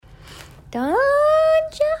Dungeon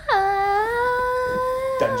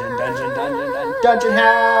House. Dungeon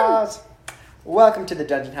House. Welcome to the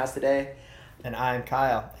Dungeon House today, and I'm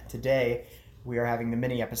Kyle. Today we are having the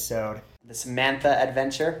mini episode, the Samantha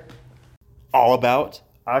adventure, all about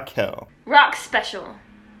a kill. Rock special.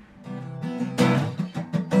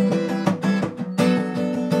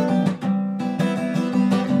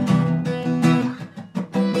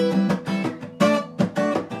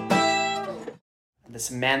 The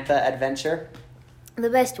Samantha adventure. The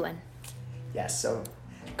best one. Yes, so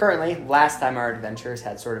currently, last time our adventures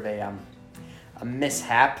had sort of a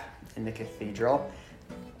mishap in the cathedral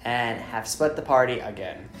and have split the party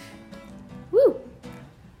again. Woo!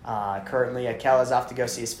 Currently, Akel is off to go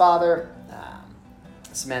see his father.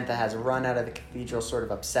 Samantha has run out of the cathedral, sort of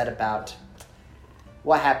upset about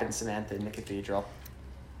what happened, Samantha, in the cathedral.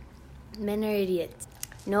 Men are idiots.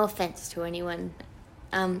 No offense to anyone.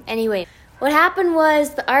 Anyway, what happened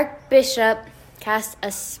was the Archbishop cast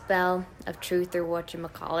a spell of truth, or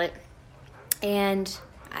whatchamacallit, and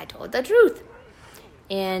I told the truth.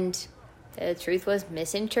 And the truth was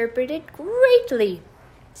misinterpreted greatly.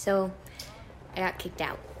 So I got kicked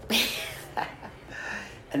out.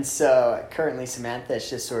 And so currently Samantha is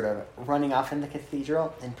just sort of running off in the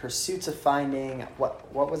cathedral in pursuits of finding,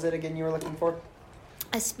 what was it again you were looking for?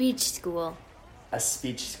 A speech school. A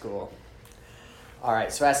speech school. All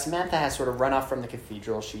right, so as Samantha has sort of run off from the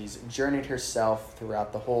cathedral, she's journeyed herself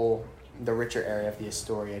throughout the richer area of the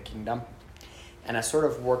Astoria Kingdom, and has sort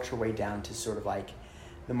of worked her way down to sort of like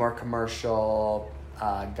the more commercial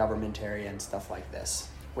government area and stuff like this.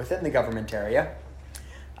 Within the government area,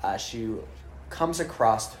 she comes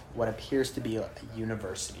across what appears to be a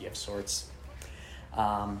university of sorts.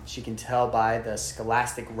 She can tell by the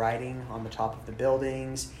scholastic writing on the top of the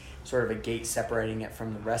buildings, sort of a gate separating it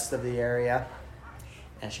from the rest of the area.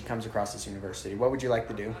 And she comes across this university. What would you like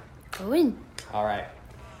to do? Go in. All right.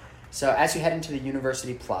 So as you head into the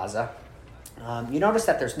university plaza, you notice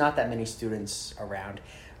that there's not that many students around.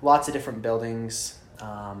 Lots of different buildings,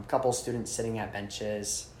 couple students sitting at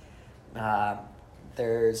benches.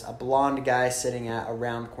 There's a blonde guy sitting at a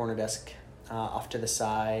round corner desk off to the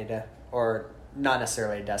side, or not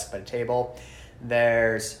necessarily a desk, but a table.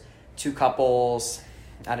 There's two couples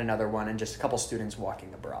at another one, and just a couple students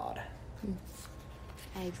walking abroad.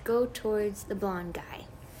 I go towards the blonde guy.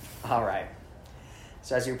 All right.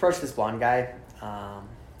 So as you approach this blonde guy,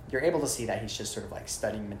 you're able to see that he's just sort of like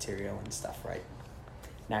studying material and stuff, right?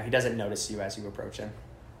 Now, he doesn't notice you as you approach him.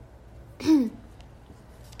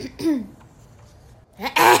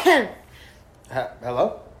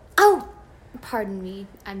 Hello? Oh, pardon me.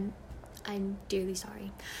 I'm dearly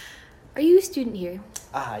sorry. Are you a student here?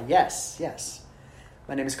 Yes.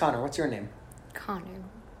 My name is Connor. What's your name? Connor.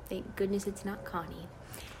 Thank goodness it's not Connie.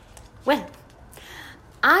 Well,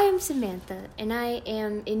 I am Samantha, and I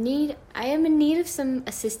am in need of some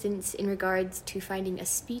assistance in regards to finding a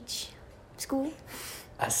speech school.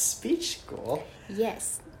 A speech school?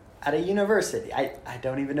 Yes. At a university? I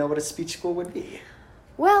don't even know what a speech school would be.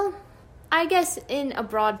 Well, I guess in a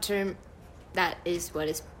broad term, that is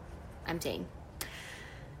what I'm saying.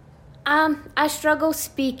 I struggle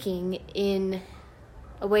speaking in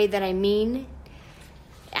a way that I mean.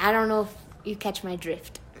 I don't know if you catch my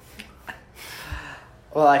drift.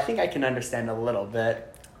 Well, I think I can understand a little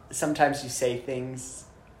bit. Sometimes you say things,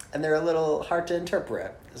 and they're a little hard to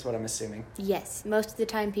interpret, is what I'm assuming. Yes, most of the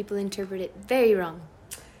time people interpret it very wrong.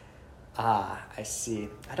 I see.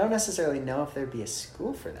 I don't necessarily know if there'd be a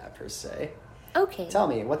school for that, per se. Okay. Tell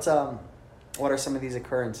me, what are some of these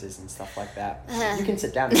occurrences and stuff like that? You can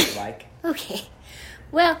sit down if you like. Okay.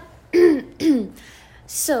 Well,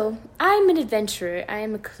 so, I'm an adventurer. I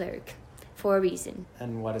am a cleric, for a reason.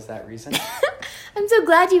 And what is that reason? I'm so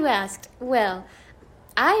glad you asked. Well,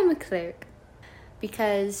 I am a cleric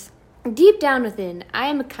because deep down within, I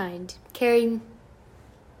am a kind, caring,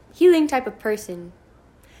 healing type of person.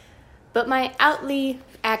 But my outly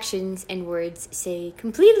actions and words say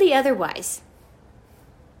completely otherwise.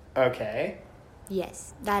 Okay.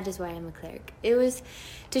 Yes, that is why I'm a cleric. It was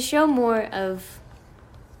to show more of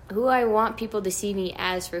who I want people to see me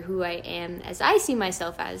as, for who I am, as I see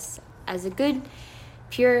myself as a good,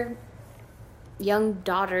 pure, young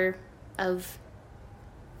daughter of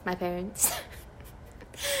my parents.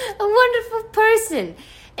 A wonderful person.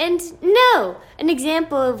 And no, an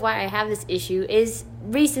example of why I have this issue is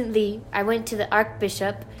recently I went to the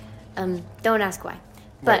Archbishop. Don't ask why.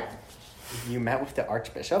 But you met with the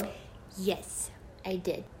Archbishop? Yes, I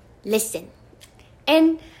did. Listen.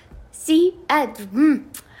 And see, I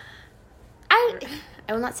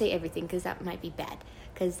will not say everything because that might be bad,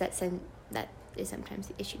 because that is sometimes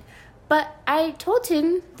the issue. But I told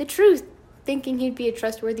him the truth thinking he'd be a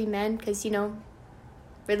trustworthy man because,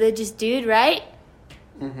 religious dude, right?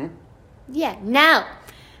 Mm-hmm. Yeah, now,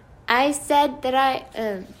 I said that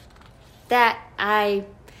I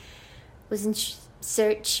was in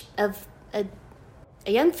search of a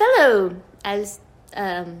young fellow as,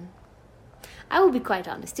 I will be quite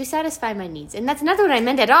honest, to satisfy my needs. And that's not what I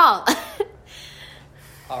meant at all.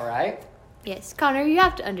 All right. Yes, Connor, you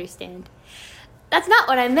have to understand. That's not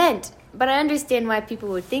what I meant, but I understand why people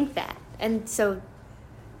would think that. And so,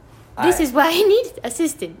 this is why I need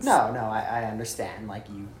assistance. No, I understand. Like,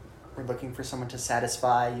 you were looking for someone to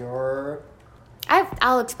satisfy your...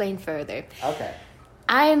 I'll explain further. Okay.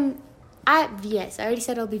 Yes, I already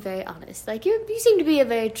said I'll be very honest. Like, you seem to be a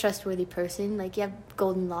very trustworthy person. Like, you have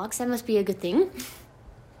golden locks. That must be a good thing.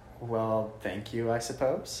 Well, thank you, I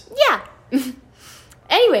suppose. Yeah.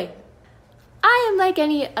 Anyway, I am like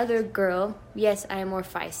any other girl. Yes, I am more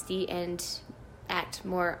feisty and act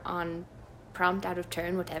more on prompt, out of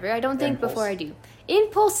turn, whatever. I don't think before I do.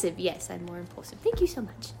 Impulsive. Yes, I'm more impulsive. Thank you so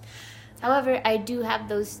much. However, I do have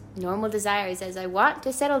those normal desires as I want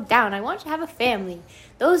to settle down. I want to have a family.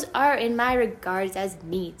 Those are in my regards as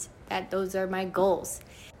needs. Those are my goals.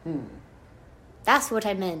 That's what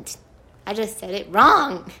I meant. I just said it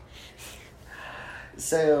wrong.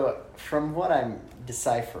 So, from what I'm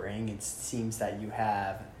deciphering, it seems that you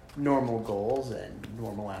have normal goals and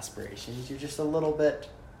normal aspirations. You're just a little bit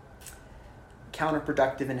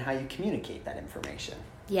counterproductive in how you communicate that information.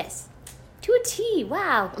 Yes. To a T.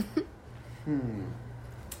 Wow.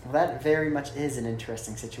 Well, that very much is an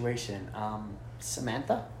interesting situation.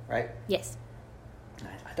 Samantha, right? Yes.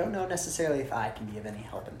 I don't know necessarily if I can be of any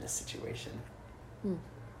help in this situation.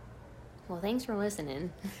 Well, thanks for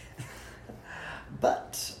listening.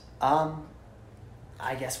 But,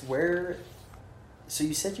 I guess so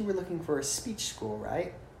you said you were looking for a speech school,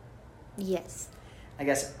 right? Yes. I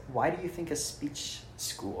guess, why do you think a speech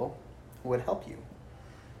school would help you?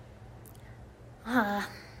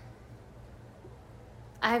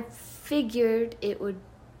 I figured it would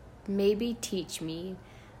maybe teach me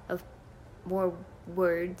of more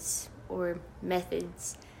words or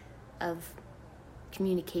methods of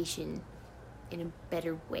communication in a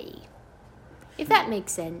better way. If that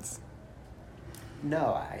makes sense.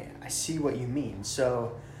 No, I see what you mean.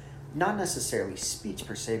 So, not necessarily speech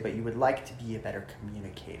per se, but you would like to be a better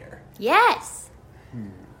communicator. Yes!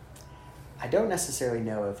 I don't necessarily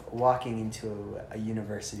know if walking into a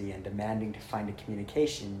university and demanding to find a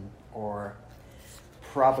communication, or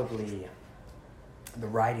probably the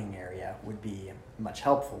writing area, would be much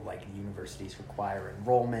helpful. Like, the universities require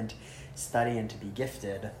enrollment, study, and to be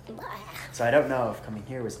gifted. So I don't know if coming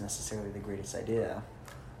here was necessarily the greatest idea.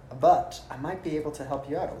 But I might be able to help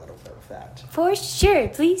you out a little bit with that. For sure,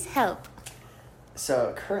 please help.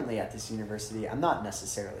 So currently at this university, I'm not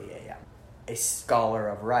necessarily a scholar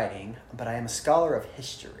of writing, but I am a scholar of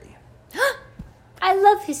history. I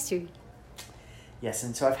love history. Yes,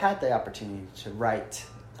 and so I've had the opportunity to write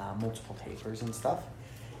multiple papers and stuff,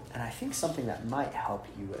 and I think something that might help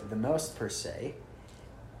you the most per se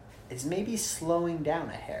is maybe slowing down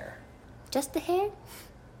a hair. Just a hair?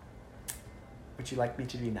 Would you like me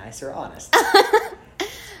to be nice or honest?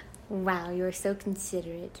 Wow, you're so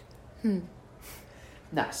considerate.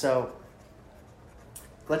 No, so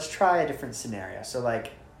let's try a different scenario. So,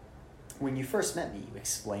 like, when you first met me, you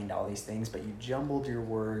explained all these things, but you jumbled your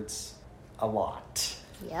words a lot.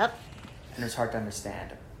 Yep. And it was hard to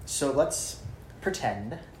understand. So let's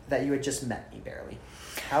pretend that you had just met me barely.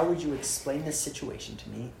 How would you explain this situation to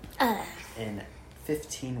me in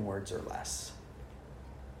 15 words or less?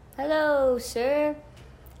 Hello, sir.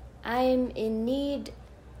 I'm in need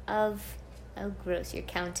of... Oh, gross, you're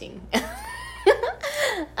counting.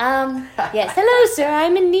 Yes, hello, sir.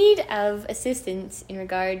 I'm in need of assistance in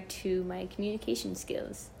regard to my communication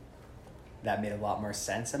skills. That made a lot more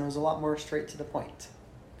sense, and it was a lot more straight to the point.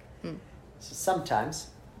 So sometimes,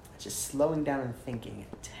 just slowing down and thinking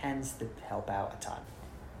tends to help out a ton.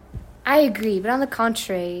 I agree, but on the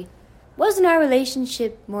contrary, wasn't our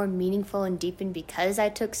relationship more meaningful and deepened because I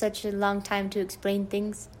took such a long time to explain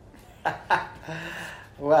things?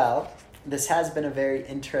 Well, this has been a very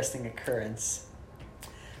interesting occurrence.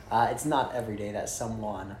 It's not every day that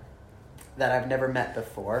someone that I've never met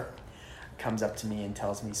before comes up to me and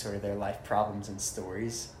tells me sort of their life problems and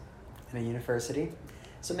stories in a university.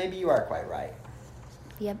 So maybe you are quite right.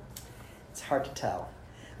 Yep. It's hard to tell.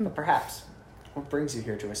 But perhaps, what brings you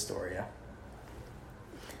here to Astoria?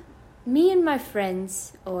 Me and my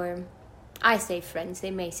friends, or I say friends,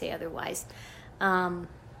 they may say otherwise,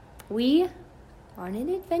 we are on an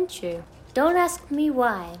adventure. Don't ask me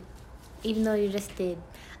why, even though you just did.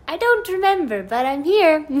 I don't remember, but I'm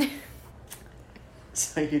here.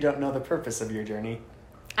 So you don't know the purpose of your journey?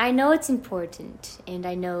 I know it's important, and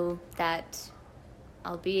I know that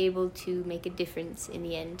I'll be able to make a difference in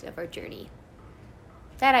the end of our journey.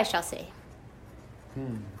 That I shall say.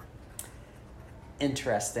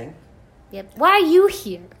 Interesting. Yep. Why are you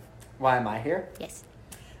here? Why am I here? Yes.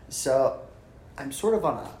 So I'm sort of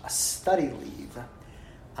on a study leave,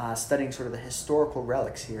 studying sort of the historical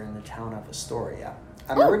relics here in the town of Astoria.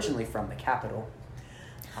 I'm originally from the capital.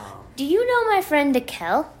 Do you know my friend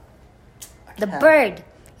Akel? The Akel? bird.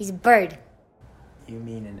 He's a bird. You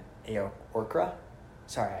mean an Aorcra?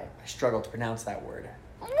 Sorry, I struggle to pronounce that word.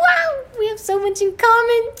 Wow, we have so much in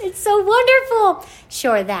common. It's so wonderful.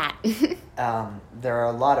 Sure, that. There are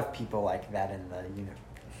a lot of people like that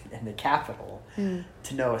in the capital.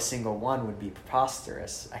 To know a single one would be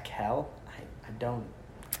preposterous. Akel? I don't...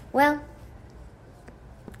 Well,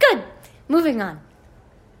 good. Moving on.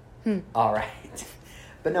 All right.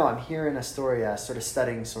 But no, I'm here in Astoria sort of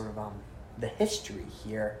studying sort of the history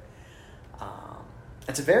here.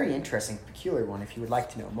 It's a very interesting, peculiar one if you would like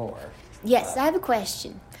to know more. Yes, I have a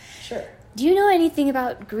question. Sure. Do you know anything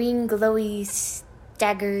about green glowy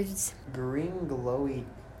daggers? Green glowy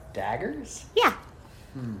daggers? Yeah.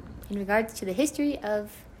 In regards to the history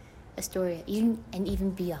of Astoria,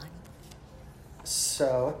 even beyond.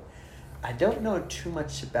 So, I don't know too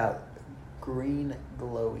much about green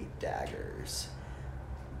glowy daggers,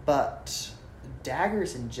 but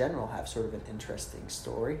daggers in general have sort of an interesting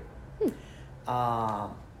story.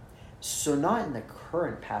 So not in the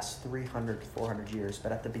current past 300 to 400 years,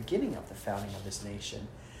 but at the beginning of the founding of this nation,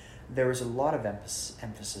 there was a lot of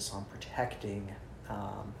emphasis on protecting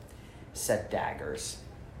said daggers.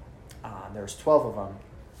 There was 12 of them,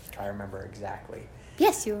 if I remember exactly.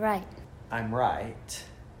 Yes, you're right. I'm right.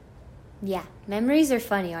 Yeah, memories are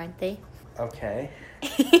funny, aren't they? Okay.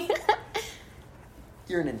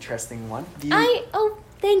 You're an interesting one. Oh,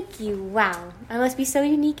 thank you. Wow. I must be so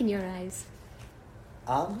unique in your eyes.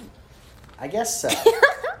 I guess so.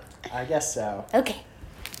 I guess so. Okay.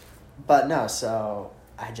 But no, so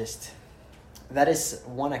that is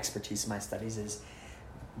one expertise of my studies is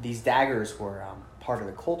these daggers were part of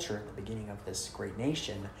the culture at the beginning of this great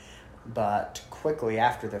nation, but quickly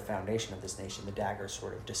after the foundation of this nation, the daggers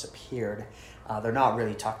sort of disappeared. They're not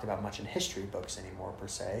really talked about much in history books anymore, per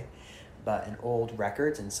se, but in old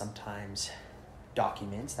records and sometimes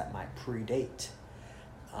documents that might predate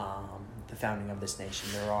the founding of this nation,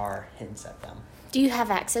 there are hints at them. Do you have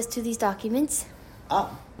access to these documents?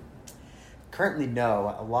 Currently,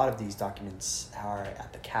 no. A lot of these documents are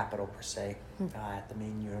at the Capitol, per se, at the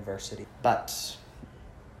main university. But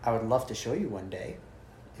I would love to show you one day.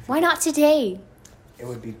 Why not today? It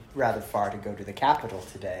would be rather far to go to the Capitol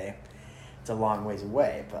today. It's a long ways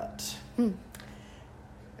away, but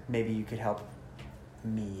maybe you could help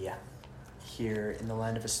me here in the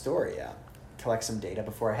land of Astoria collect some data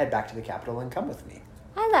before I head back to the Capitol and come with me.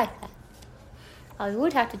 I like that. I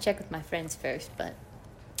would have to check with my friends first, but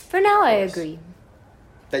for now I agree.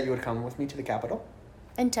 That you would come with me to the Capitol?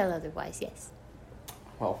 Until otherwise, yes.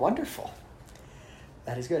 Well, wonderful.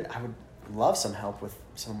 That is good. I would love some help with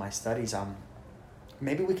some of my studies.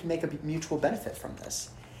 Maybe we can make a mutual benefit from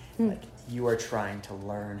this. Like, you are trying to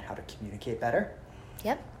learn how to communicate better.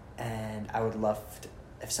 Yep. And I would love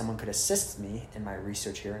if someone could assist me in my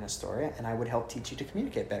research here in Astoria, and I would help teach you to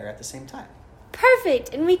communicate better at the same time.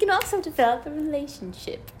 Perfect. And we can also develop a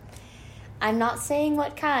relationship. I'm not saying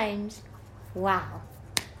what kind. Wow.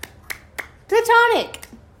 Platonic.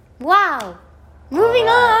 Wow. Moving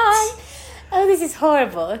on. Oh, this is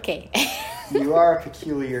horrible. Okay. You are a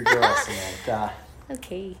peculiar girl, Samantha.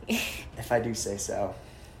 Okay. If I do say so.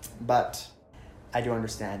 But I do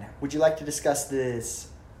understand. Would you like to discuss this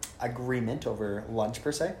agreement over lunch,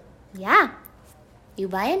 per se? Yeah. You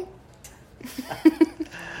buying?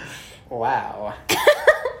 Wow.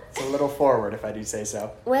 It's a little forward, if I do say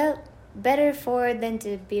so. Well, better forward than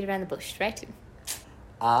to beat around the bush, right?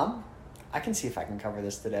 I can see if I can cover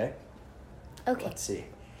this today. Okay. Let's see.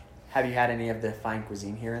 Have you had any of the fine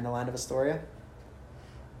cuisine here in the land of Astoria?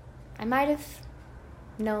 I might have.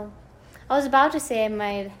 No. I was about to say I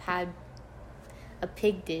might have had a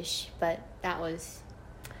pig dish, but that was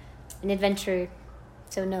an adventure.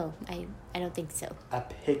 So no, I don't think so. A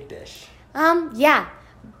pig dish? Yeah.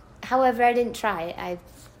 However, I didn't try it.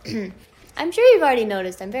 I'm sure you've already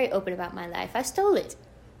noticed I'm very open about my life. I stole it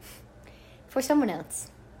for someone else.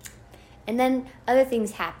 And then other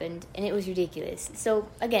things happened, and it was ridiculous. So,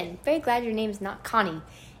 again, very glad your name's not Connie,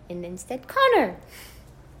 and instead Connor.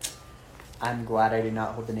 I'm glad I did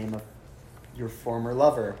not hold the name of your former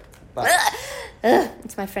lover, but...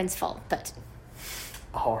 It's my friend's fault, but...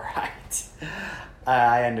 All right.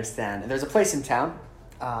 I understand. There's a place in town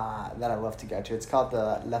that I love to go to. It's called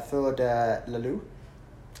the La Fleur de la Lou.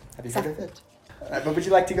 Have you heard of it? But would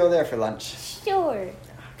you like to go there for lunch? Sure.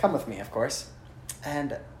 Come with me, of course.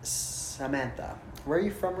 And Samantha, where are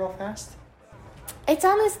you from real fast?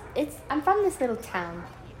 I'm from this little town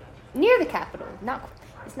near the capital.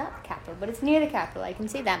 It's not the capital, but it's near the capital. I can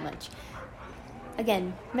say that much.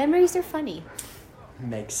 Again, memories are funny.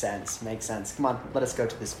 Makes sense. Come on, let us go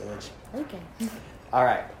to this village. Okay. All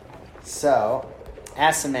right. So,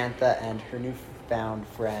 as Samantha and her newfound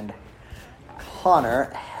friend Connor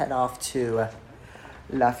head off to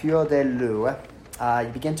La Fleur de Lou,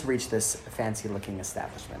 you begin to reach this fancy-looking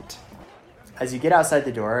establishment. As you get outside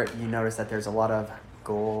the door, you notice that there's a lot of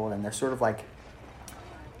gold, and there's sort of like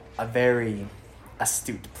a very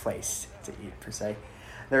astute place to eat, per se.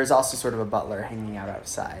 There's also sort of a butler hanging out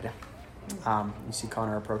outside. You see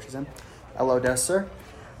Connor approaches him. Hello, dear sir.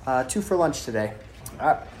 2 for lunch today.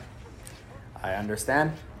 I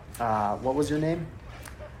understand. What was your name?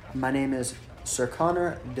 My name is Sir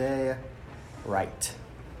Connor de Wright.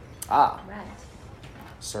 Right.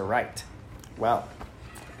 Sir Wright. Well,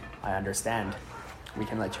 I understand. We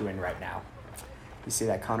can let you in right now. You see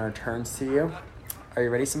that Connor turns to you. Are you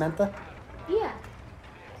ready, Samantha? Yeah.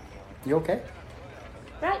 You okay?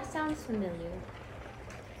 Right sounds familiar.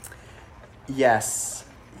 Yes.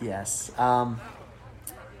 I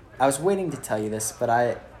was waiting to tell you this,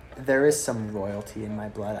 but there is some royalty in my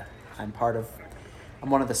blood. I'm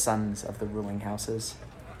one of the sons of the ruling houses.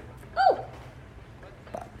 Oh!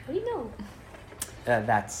 But, How do you know?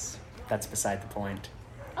 that's beside the point.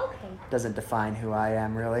 Okay. Doesn't define who I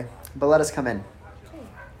am, really. But let us come in. Okay.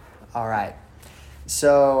 All right.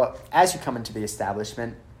 So, as you come into the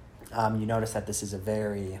establishment, you notice that this is a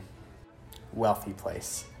very wealthy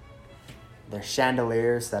place. There's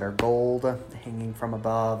chandeliers that are gold hanging from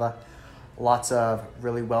above. Lots of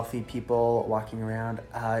really wealthy people walking around.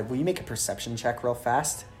 Will you make a perception check real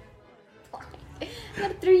fast? I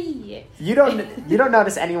got a 3. You don't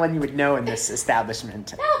notice anyone you would know in this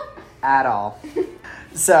establishment at all.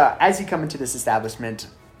 So as you come into this establishment,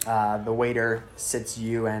 the waiter sits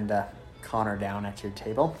you and Connor down at your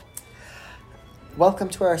table. Welcome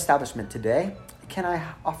to our establishment today. Can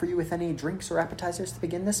I offer you with any drinks or appetizers to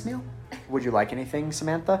begin this meal? Would you like anything,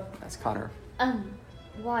 Samantha? That's Connor.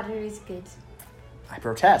 Water is good. I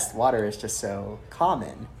protest. Water is just so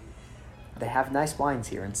common. They have nice wines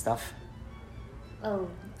here and stuff. Oh,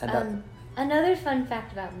 And, another fun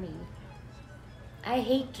fact about me. I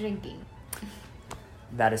hate drinking.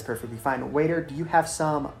 That is perfectly fine. Waiter, do you have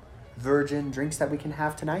some virgin drinks that we can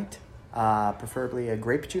have tonight? Preferably a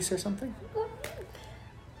grape juice or something?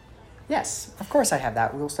 Yes, of course I have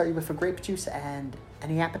that. We'll start you with a grape juice and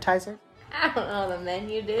any appetizer. I don't know the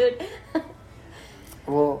menu, dude.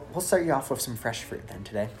 We'll start you off with some fresh fruit then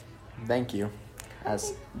today. Thank you.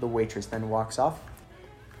 As the waitress then walks off.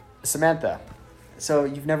 Samantha, so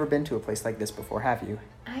you've never been to a place like this before, have you?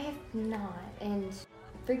 I have not, and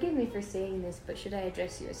forgive me for saying this, but should I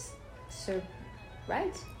address you as Sir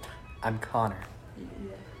Wright? I'm Connor.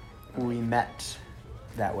 Yeah. We met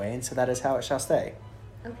that way, and so that is how it shall stay.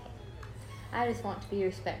 Okay. I just want to be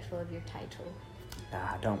respectful of your title.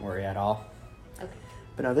 Don't worry at all. Okay.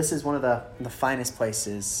 But no, this is one of the finest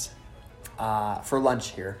places for lunch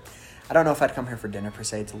here. I don't know if I'd come here for dinner per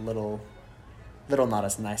se. It's a little not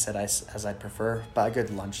as nice as I'd prefer, but a good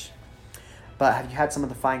lunch. But have you had some of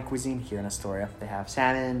the fine cuisine here in Astoria? They have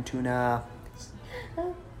salmon, tuna.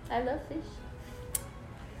 Oh, I love fish.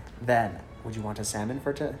 Then, would you want a salmon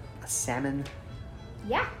a salmon?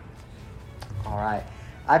 Yeah. All right.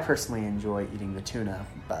 I personally enjoy eating the tuna,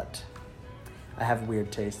 but I have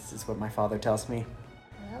weird tastes, is what my father tells me.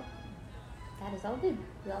 Well, that is all good.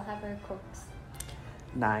 We all have our quirks.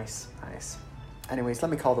 Nice. Anyways,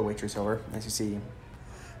 let me call the waitress over. As you see,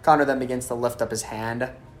 Connor then begins to lift up his hand,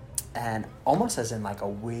 and almost as in like a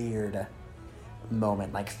weird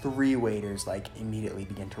moment, like 3 waiters like immediately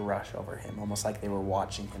begin to rush over him, almost like they were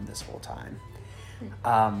watching him this whole time.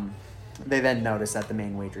 They then notice that the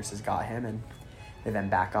main waitress has got him, and they then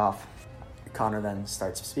back off. Connor then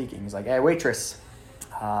starts speaking. He's like, "Hey, waitress,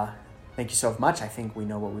 thank you so much. I think we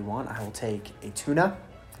know what we want. I will take a tuna,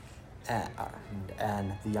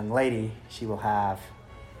 and the young lady, she will have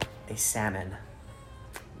a salmon.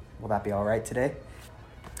 Will that be all right today?"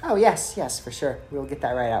 "Oh, yes, for sure. We'll get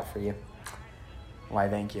that right out for you." "Why,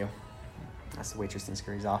 thank you." That's the waitress and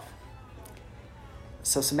scurries off.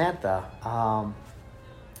 So, Samantha,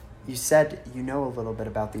 you said you know a little bit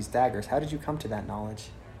about these daggers. How did you come to that knowledge?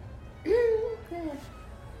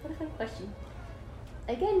 What a fun question.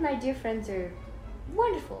 Again, my dear friends are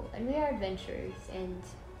wonderful, and we are adventurers, and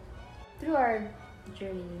through our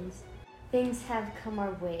journeys. Things have come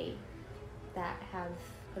our way that have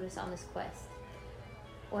put us on this quest.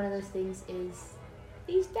 One of those things is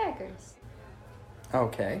these daggers.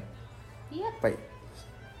 Okay. Yep. Wait,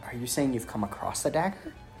 are you saying you've come across a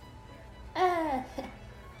dagger?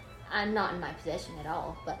 I'm not in my possession at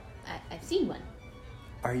all, but I've seen one.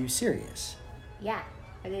 Are you serious? Yeah.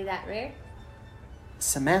 Are they that rare?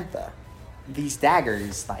 Samantha, these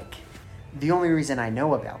daggers, like, the only reason I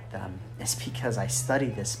know about them is because I study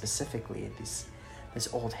this specifically, this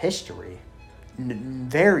old history.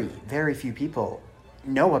 Very, very few people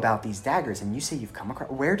know about these daggers, and you say you've come across...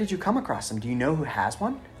 Where did you come across them? Do you know who has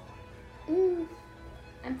one?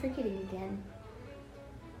 I'm forgetting again.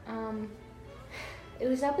 It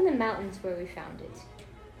was up in the mountains where we found it.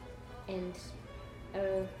 And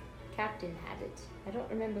a captain had it. I don't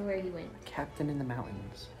remember where he went. Captain in the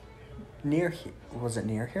mountains. Near here. Was it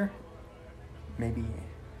near here? Maybe...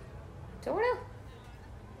 Don't know.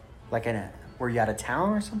 Like were you out of town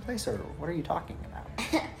or someplace, or what are you talking about?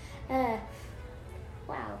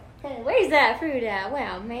 Wow. Where's that fruit at?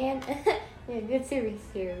 Wow, man. Yeah, good series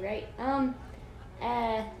here, right? I'm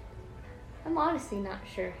honestly not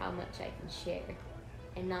sure how much I can share,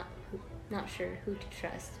 and not sure who to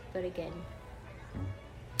trust. But again,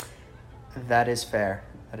 that is fair.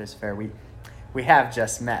 That is fair. We have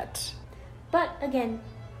just met. But again,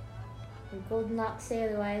 Golden Ox say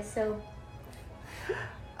otherwise. So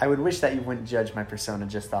I would wish that you wouldn't judge my persona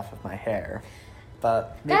just off of my hair,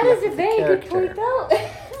 but maybe that is off a of very the good point,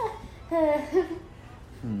 though.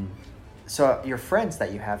 So your friends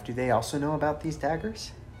that you have, do they also know about these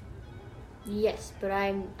daggers? Yes, but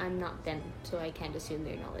I'm not them, so I can't assume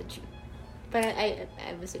their knowledge. But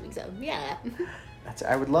I'm assuming so. Yeah.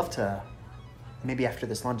 I would love to, maybe after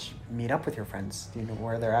this lunch, meet up with your friends. Do you know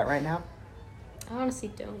where they're at right now? I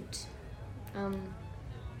honestly don't.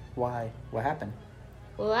 Why? What happened?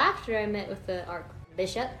 Well, after I met with the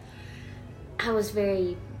Archbishop, I was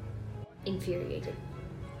very infuriated.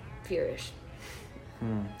 Furious.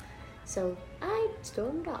 So I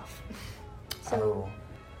stormed off. So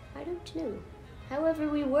I don't know. However,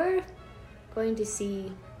 we were going to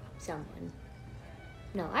see someone.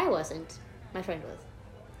 No, I wasn't. My friend was.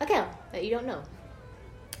 Akel, that you don't know.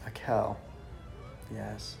 Akel.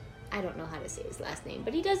 Yes. I don't know how to say his last name,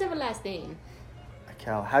 but he does have a last name.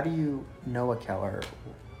 Akel. How do you know Akel, or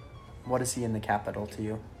what is he in the capital to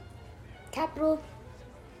you? Capital?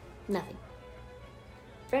 Nothing.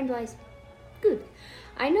 Friend-wise? Good.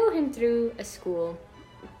 I know him through a school.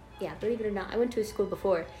 Yeah, believe it or not, I went to a school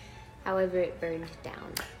before. However, it burned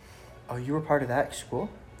down. Oh, you were part of that school?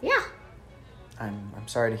 Yeah. I'm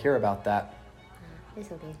sorry to hear about that.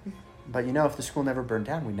 It's okay. But you know, if the school never burned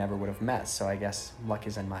down, we never would have met, so I guess luck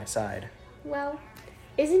is on my side. Well,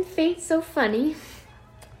 isn't fate so funny?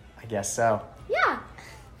 I guess so. Yeah.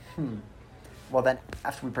 Well then,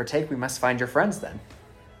 after we partake, we must find your friends then.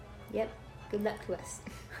 Yep. Good luck to us.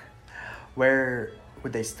 Where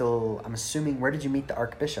would they still... I'm assuming... Where did you meet the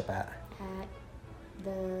Archbishop at? At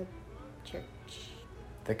the church.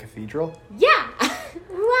 The cathedral? Yeah!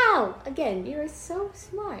 Wow! Again, you're so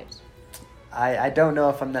smart. I don't know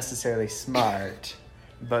if I'm necessarily smart,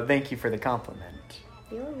 but thank you for the compliment.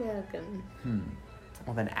 You're welcome.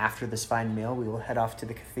 Well then, after this fine meal, we will head off to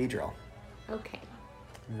the cathedral. Okay.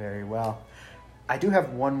 Very well. I do have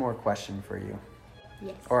one more question for you.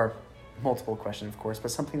 Yes. Or multiple questions, of course,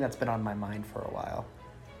 but something that's been on my mind for a while.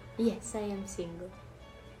 Yes, I am single.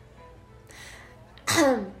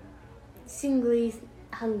 Singly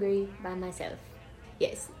hungry by myself.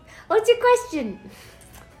 Yes. What's your question?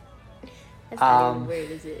 That's not even a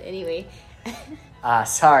word, is it? Anyway.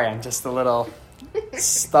 Sorry, I'm just a little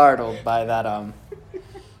startled by that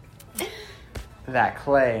that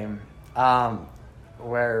claim.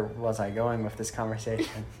 Where was I going with this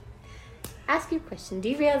conversation? Ask your question.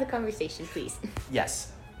 Derail the conversation, please.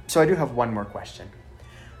 Yes. So I do have one more question.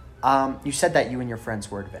 You said that you and your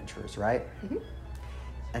friends were adventurers, right? Mm-hmm.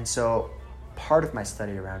 And so part of my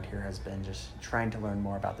study around here has been just trying to learn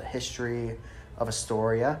more about the history of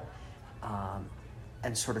Astoria,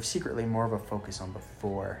 and sort of secretly more of a focus on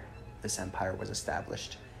before this empire was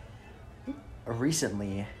established.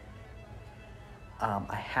 Recently,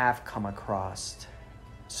 I have come across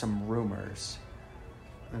some rumors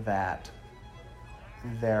that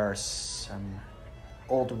there are some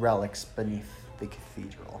old relics beneath the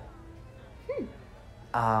cathedral.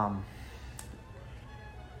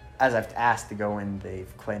 As I've asked to go in,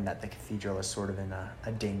 they've claimed that the cathedral is sort of in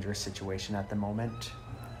a dangerous situation at the moment.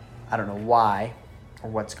 I don't know why or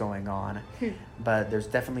what's going on, but there's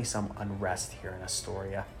definitely some unrest here in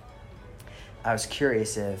Astoria. I was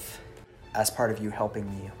curious if as part of you helping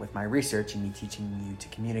me with my research and me teaching you to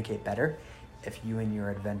communicate better, if you and your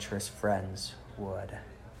adventurous friends would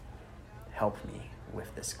help me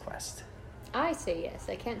with this quest. I say yes.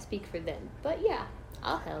 I can't speak for them, but yeah,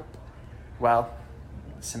 I'll help. Well,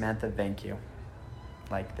 Samantha, thank you.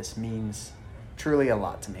 Like, this means truly a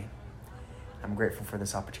lot to me. I'm grateful for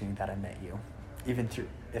this opportunity that I met you, even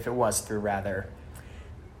if it was through rather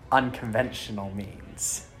unconventional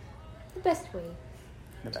means. The best way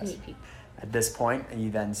The to best. meet people. At this point,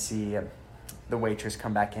 you then see the waitress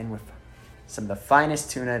come back in with some of the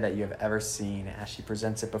finest tuna that you have ever seen as she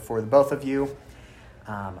presents it before the both of you,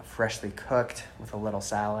 freshly cooked with a little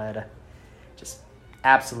salad. Just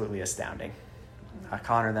absolutely astounding.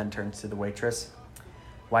 Connor then turns to the waitress.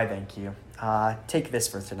 Why, thank you. Take this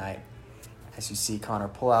for tonight. As you see Connor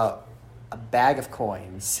pull out a bag of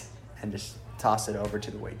coins and just toss it over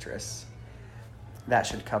to the waitress. That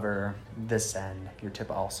should cover this end. Your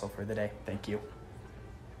tip also for the day. Thank you.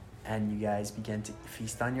 And you guys begin to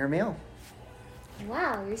feast on your meal.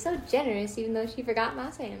 Wow, you're so generous, even though she forgot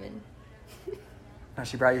my salmon. Oh,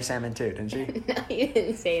 she brought your salmon too, didn't she? No, you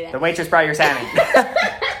didn't say that. The waitress brought your salmon.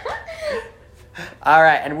 All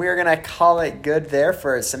right, and we're going to call it good there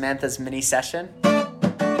for Samantha's mini session.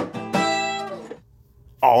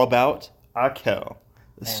 All about Akel.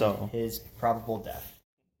 And So, his probable death.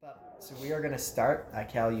 So we are going to start.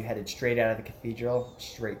 Cal, you headed straight out of the cathedral,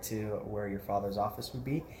 straight to where your father's office would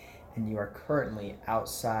be, and you are currently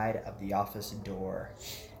outside of the office door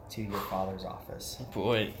to your father's office.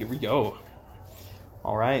 boy, here we go.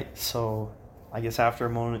 All right, so I guess after a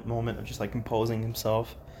moment of just like composing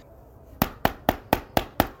himself.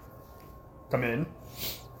 Come in.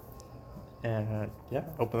 And yeah,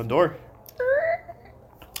 open the door.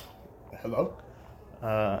 Hello?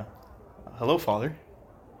 Hello, Father.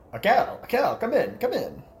 Cal, come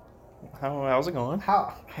in. How's it going?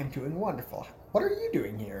 I'm doing wonderful. What are you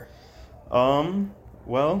doing here?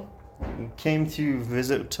 Well, came to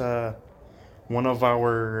visit one of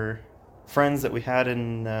our friends that we had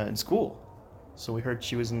in school. So we heard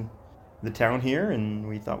she was in the town here, and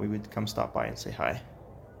we thought we would come stop by and say hi.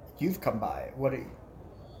 You've come by.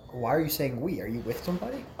 Why are you saying we? Are you with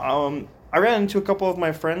somebody? I ran into a couple of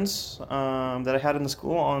my friends that I had in the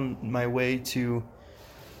school on my way to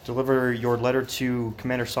deliver your letter to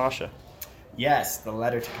Commander Sasha. Yes, the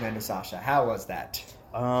letter to Commander Sasha. How was that?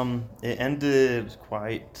 It ended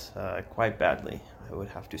quite badly, I would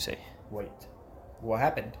have to say. Wait, what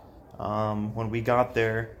happened? When we got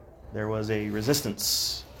there, there was a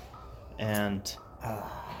resistance, and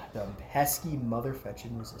The pesky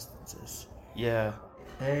mother-fetching resistances. yeah,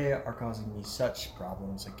 They are causing me such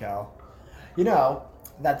problems, Cal. You know,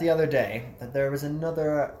 that the other day, that there was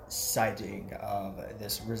another sighting of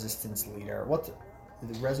this resistance leader.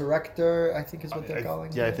 The Resurrector, I think is what they're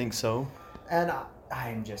calling yeah, I it. think so. And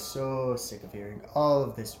I'm just so sick of hearing all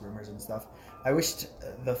of these rumors and stuff. I wished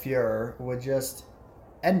the Fuhrer would just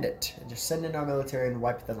end it, and just send in our military and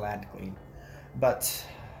wipe the land clean. But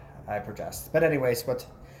I protest. But anyways,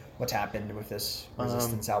 what happened with this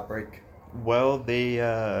resistance outbreak? Well,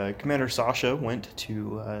 Commander Sasha went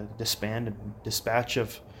to disband and dispatch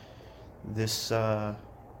of this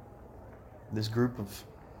group of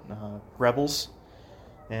rebels,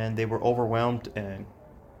 and they were overwhelmed and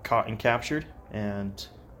caught and captured. And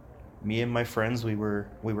me and my friends, we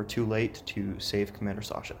were too late to save Commander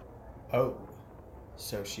Sasha. Oh,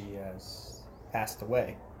 so she has passed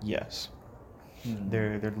away. Yes,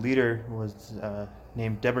 their leader was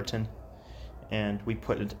named Deberton, and we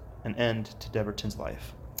put an end to Deberton's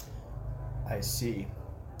life. I see.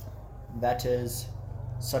 That is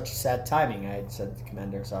such sad timing. I had sent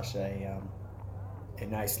Commander Sasha a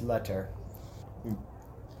nice letter.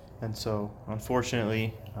 And so,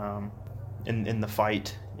 unfortunately, in the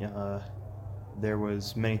fight, there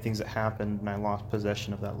was many things that happened, and I lost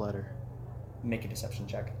possession of that letter. Make a deception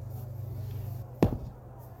check.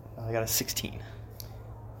 I got a 16.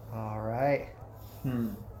 All right.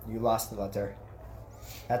 You lost the letter.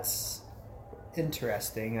 That's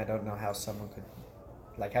interesting. I don't know how someone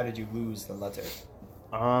could... how did you lose the letter?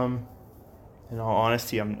 In all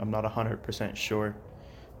honesty, I'm not 100% sure.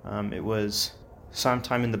 It was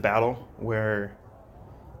sometime in the battle where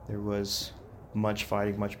there was much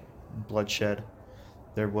fighting, much bloodshed.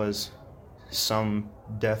 There was some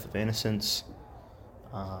death of innocents,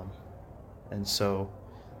 and so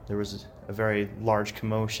there was a very large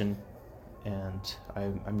commotion, and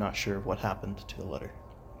I'm not sure what happened to the letter.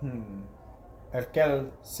 Erkel,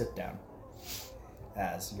 sit down.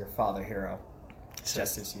 As your father hero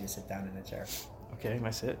suggests you to sit down in a chair. Okay, can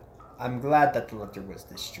I sit? I'm glad that the letter was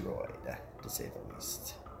destroyed, to say the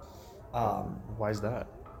least. Why is that?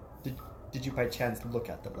 did you by chance look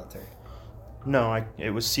at the letter? No,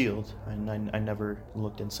 it was sealed, and I never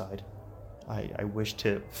looked inside. I wish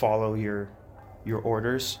to follow your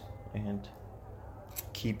orders and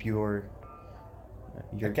keep your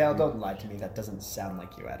Cal, don't lie to me. That doesn't sound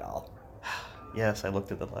like you at all. Yes, I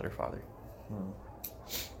looked at the letter, Father.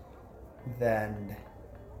 Then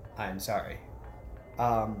I'm sorry.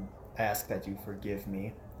 I ask that you forgive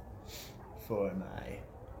me for my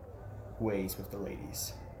ways with the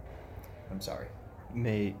ladies. I'm sorry.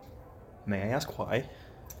 May I ask why?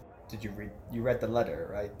 Did you read the letter,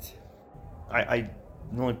 right? I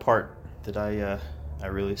the only part that I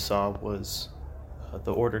really saw was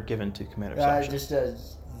the order given to Commander Sasha. Just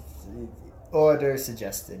order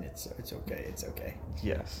suggested. It's okay. It's okay.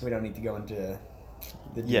 Yes. We don't need to go into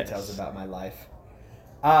the Yes. details about my life.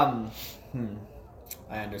 I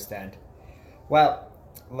understand. Well,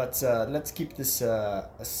 let's keep this a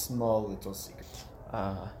small little secret.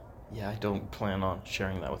 Yeah, I don't plan on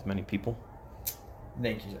sharing that with many people.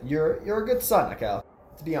 Thank you. You're a good son, Akel.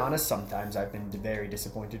 To be honest, sometimes I've been very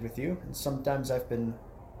disappointed with you, and sometimes I've been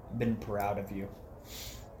proud of you.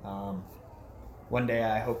 One day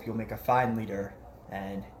I hope you'll make a fine leader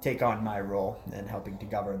and take on my role in helping to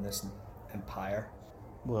govern this empire.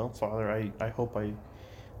 Well, Father, I hope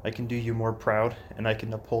I can do you more proud, and I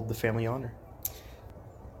can uphold the family honor.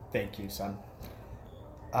 Thank you, son.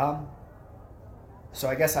 So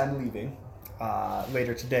I guess I'm leaving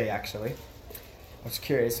later today, actually. I was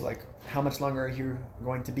curious, how much longer are you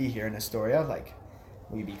going to be here in Astoria?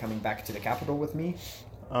 Will you be coming back to the capital with me?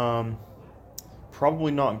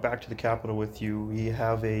 Probably not back to the capital with you. We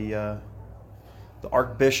have the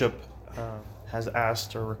Archbishop has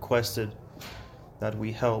asked or requested that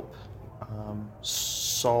we help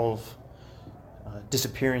solve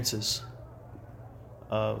disappearances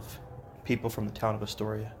of people from the town of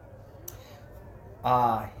Astoria.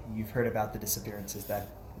 You've heard about the disappearances then.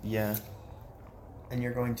 Yeah. And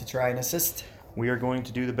you're going to try and assist? We are going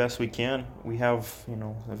to do the best we can. We have,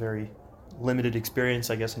 a very limited experience,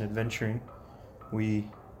 I guess, in adventuring. We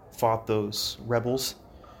fought those rebels,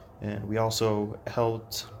 and we also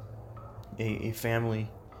helped a family,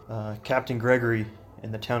 Captain Gregory,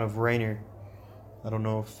 in the town of Rainier. I don't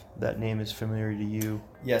know if that name is familiar to you.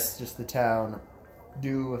 Yes, just the town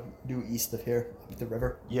due east of here, up the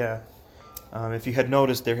river. Yeah. If you had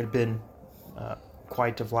noticed, there had been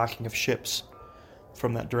quite a lacking of ships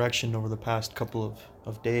from that direction over the past couple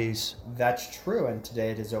of days. That's true, and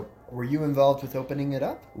today it is open. Were you involved with opening it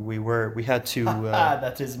up? We were. We had to...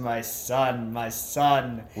 that is my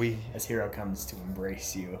son. We... As Hero comes to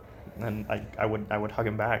embrace you. And I would hug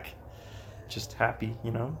him back. Just happy,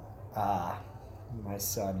 My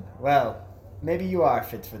son. Well, maybe you are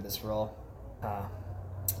fit for this role. I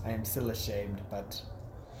am still ashamed, but...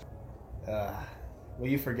 will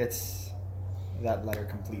you forget that letter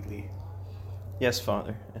completely? Yes,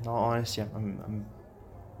 Father. In all honesty, I'm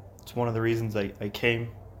it's one of the reasons I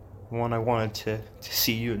came. One, I wanted to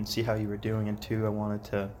see you and see how you were doing, and two, I wanted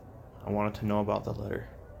to know about the letter.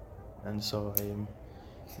 And so I am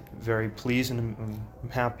very pleased and I'm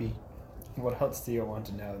happy. What else do you want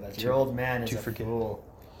to know? That your old man is a fool.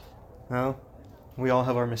 Well, we all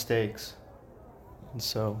have our mistakes. And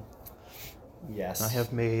so yes, I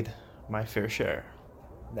have made my fair share.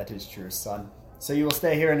 That is true, son. So you will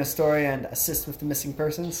stay here in Astoria and assist with the missing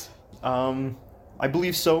persons? I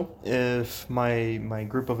believe so. If my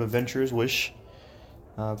group of adventurers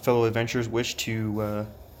fellow adventurers wish to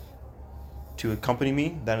accompany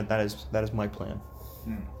me, that is my plan.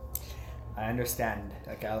 I understand,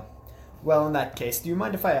 Akel. Well, in that case, do you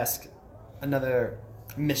mind if I ask another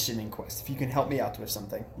mission in quest? If you can help me out with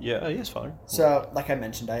something. Yeah, yes, Father. So, like I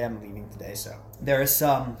mentioned, I am leaving today, so there is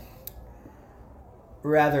some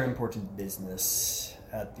rather important business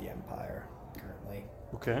at the Empire currently.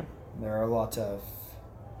 Okay. There are a lot of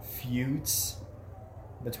feuds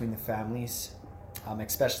between the families,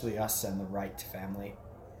 especially us and the Wright family.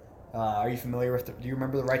 Are you familiar with do you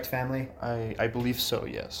remember the Wright family? I believe so,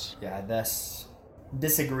 yes. Yeah, this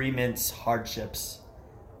disagreements, hardships,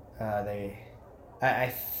 I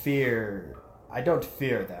don't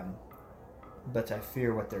fear them, but I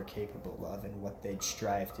fear what they're capable of and what they'd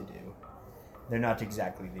strive to do. They're not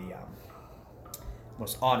exactly the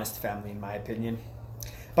most honest family, in my opinion.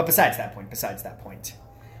 But besides that point,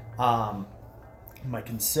 my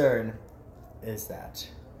concern is that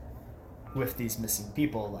with these missing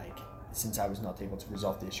people, since I was not able to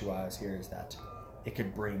resolve the issue while I was here, is that it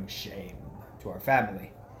could bring shame to our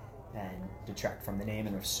family and detract from the name,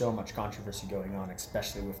 and with so much controversy going on,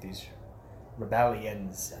 especially with these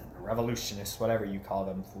rebellions and revolutionists, whatever you call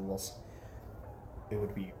them, fools, it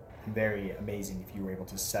would be very amazing if you were able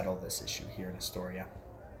to settle this issue here in Astoria.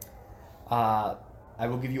 I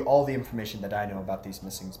will give you all the information that I know about these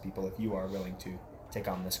missing people if you are willing to take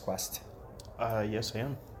on this quest. Yes, I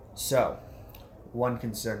am. So, one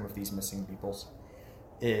concern with these missing peoples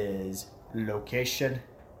is location,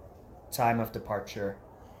 time of departure,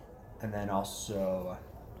 and then also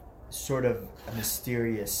sort of a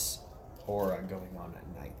mysterious aura going on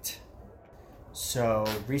at night. So,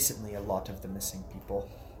 recently a lot of the missing people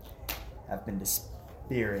have been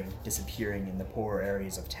disappearing in the poorer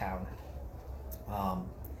areas of town.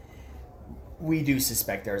 We do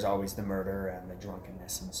suspect there's always the murder and the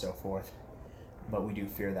drunkenness and so forth, but we do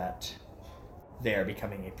fear that they are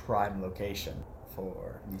becoming a prime location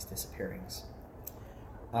for these disappearings.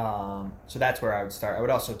 So that's where I would start. I would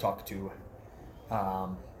also talk to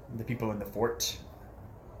the people in the fort.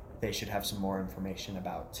 They should have some more information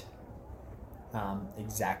about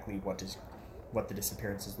exactly what the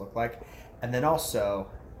disappearances look like. And then also,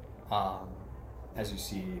 as you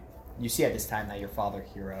see at this time that your father,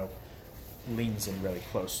 Hero, leans in really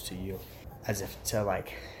close to you, as if to,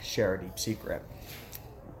 like, share a deep secret.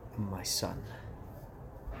 My son,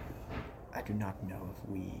 I do not know if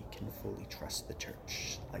we can fully trust the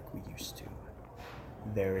church like we used to.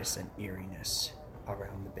 There is an eeriness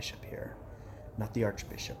around the bishop here. Not the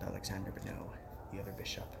Archbishop Alexander, but no, the other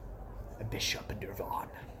bishop. A Bishop Durvan.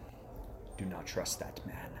 Do not trust that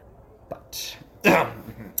man. But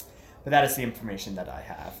that is the information that I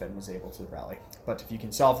have and was able to rally. But if you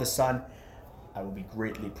can solve this, son, I will be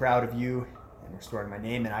greatly proud of you and restoring my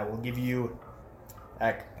name, and I will give you...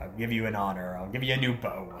 I'll give you an honor. I'll give you a new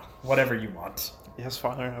bow. Whatever you want. Yes,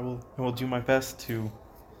 Father, I will do my best to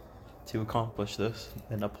accomplish this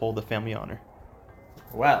and uphold the family honor.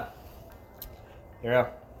 Well,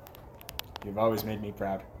 Hero, you've always made me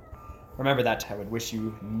proud. Remember that. I would wish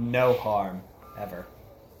you no harm, ever.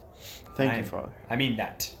 Thank you, Father. I mean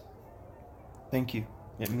that. Thank you.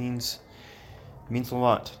 It means a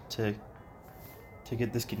lot to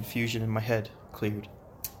get this confusion in my head cleared.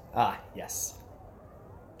 Ah, yes.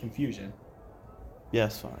 Confusion.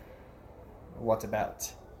 Yes, Father. What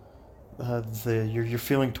about? Your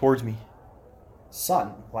feeling towards me. Son,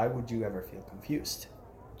 why would you ever feel confused?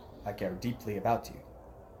 I care deeply about you.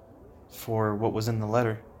 For what was in the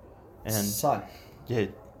letter. And son. Yeah.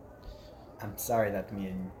 I'm sorry that me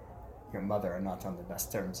and your mother are not on the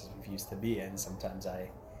best terms as we used to be, and sometimes I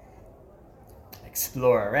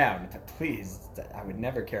explore around, but please, I would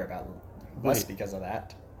never care about us because of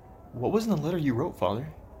that. What was in the letter you wrote, Father?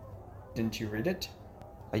 Didn't you read it?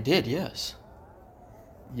 I did, yes.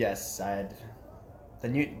 Yes, I had...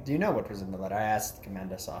 Then do you know what was in the letter? I asked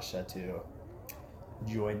Commander Sasha to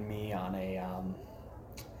join me on a,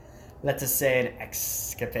 let's just say an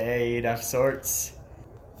escapade of sorts.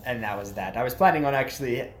 And that was that. I was planning on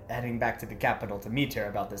actually heading back to the capital to meet her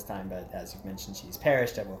about this time, but as you've mentioned, she's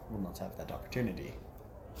perished. I will not have that opportunity.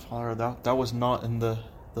 Father, that was not in the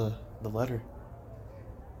letter.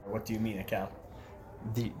 What do you mean, Akel?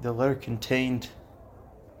 The letter contained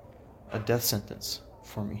a death sentence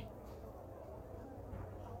for me.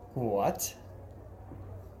 What?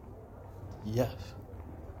 Yes.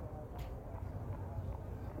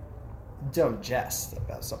 Don't jest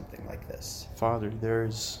about something like this. Father, there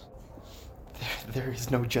is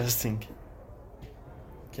no jesting.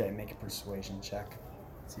 Okay, make a persuasion check.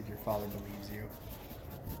 See if your father believes you.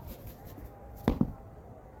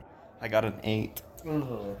 I got an 8.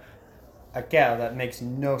 Ugh. Akel, that makes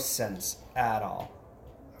no sense at all.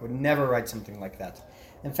 I would never write something like that.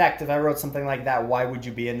 In fact, if I wrote something like that, why would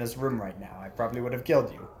you be in this room right now? I probably would have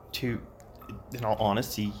killed you. In all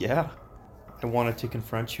honesty, yeah. I wanted to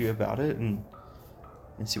confront you about it and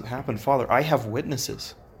see what happened. Father, I have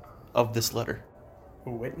witnesses of this letter.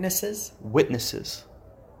 Witnesses? Witnesses.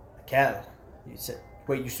 Akel,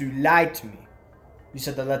 you lied to me. You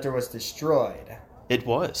said the letter was destroyed. It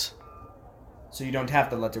was. So you don't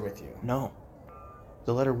have the letter with you? No.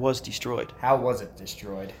 The letter was destroyed. How was it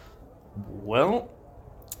destroyed? Well,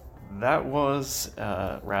 that was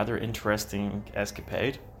a rather interesting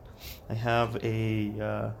escapade. I have in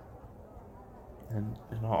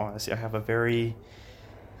all honesty, I have a very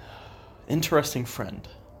interesting friend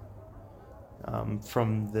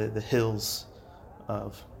from the hills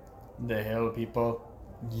of... The hill people?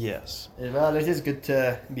 Yes. Well, it is good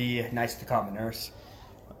to be nice to commoners.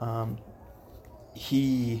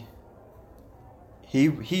 He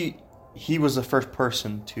was the first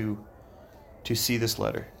person to see this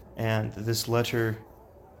letter, and this letter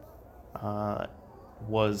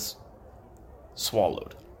was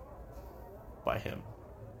swallowed by him,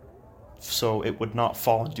 so it would not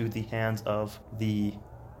fall into the hands of the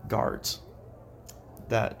guards.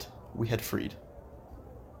 that we had freed.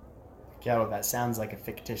 Cal, that sounds like a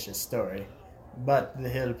fictitious story, but the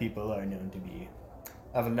hill people are known to be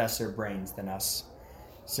of lesser brains than us.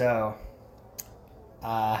 So,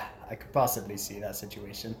 I could possibly see that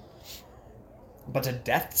situation. But a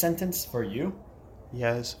death sentence for you?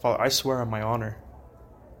 Yes, Father, I swear on my honor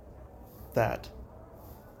that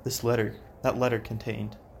that letter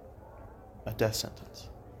contained a death sentence.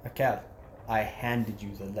 Cal, I handed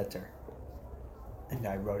you the letter. And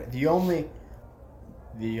I wrote it. The only...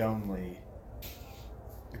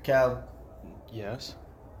 Cal, Yes?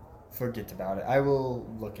 forget about it. I will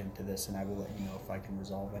look into this and I will let you know if I can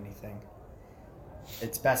resolve anything.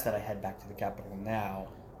 It's best that I head back to the capital now.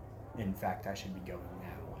 In fact, I should be going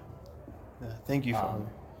now. Thank you, Father.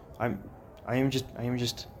 I am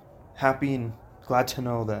just happy and glad to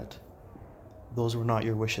know that those were not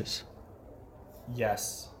your wishes.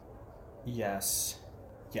 Yes,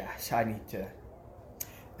 I need to...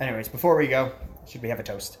 Anyways, before we go, should we have a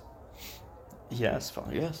toast? Yes,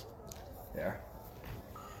 Father, yes. There.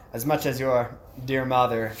 As much as your dear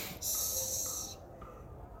mother,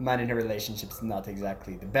 mine and her relationship's not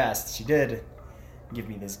exactly the best, she did give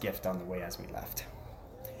me this gift on the way as we left.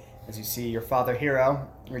 As you see, your father, Hero,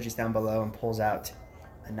 reaches down below and pulls out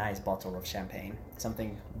a nice bottle of champagne.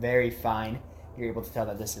 Something very fine. You're able to tell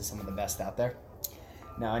that this is some of the best out there.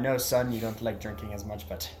 Now, I know, son, you don't like drinking as much,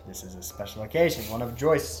 but this is a special occasion, one of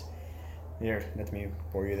choice. Here, let me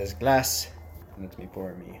pour you this glass. Let me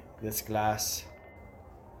pour me this glass.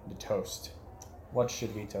 The toast. What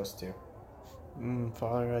should we toast to?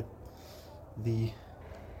 Father, the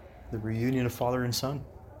reunion of father and son.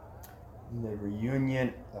 The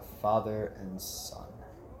reunion of father and son.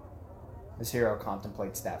 As Hero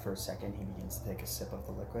contemplates that for a second, he begins to take a sip of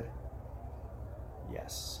the liquid.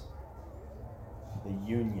 Yes. The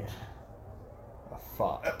union of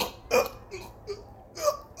father.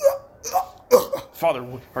 Father,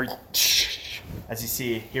 are you... As you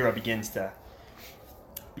see, Hero begins to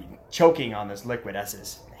be choking on this liquid as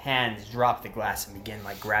his hands drop the glass and begin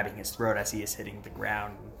grabbing his throat as he is hitting the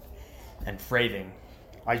ground and fraving.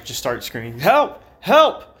 I just start screaming, "Help!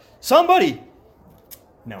 Help! Somebody!"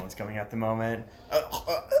 No one's coming at the moment.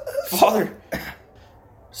 Father!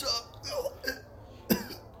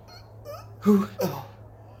 Who?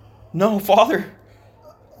 No, Father!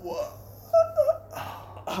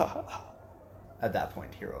 At that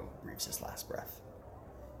point, Hero breathes his last breath.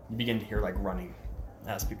 You begin to hear running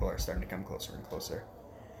as people are starting to come closer and closer.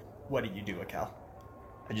 What do you do, Akel?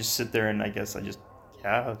 I just sit there and I guess I just,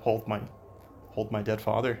 hold my dead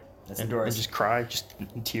father. As and, the doors... and just cry, just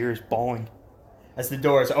in tears, bawling. As the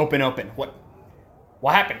doors open. What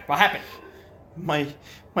happened? What happened? My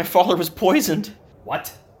father was poisoned.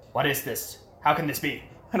 What? What is this? How can this be?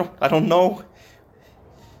 I don't know.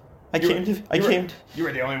 You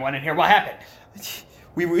were the only one in here. What happened?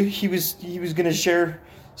 He was gonna share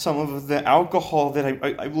some of the alcohol that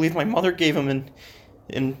I believe my mother gave him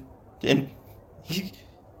and he...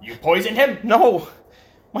 You poisoned him? No!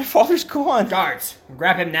 My father's gone! Guards,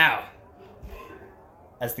 grab him now!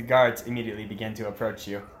 As the guards immediately begin to approach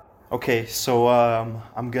you. Okay, so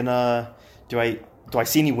I'm gonna... Do I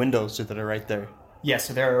see any windows that are right there? Yes,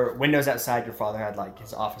 so there are windows outside. Your father had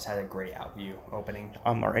his office had a great out view opening.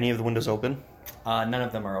 Are any of the windows open? None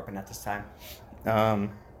of them are open at this time.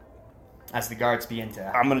 As the guards begin to...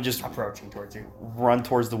 I'm gonna just... approaching towards you. Run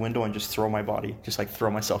towards the window and just throw my body. Just throw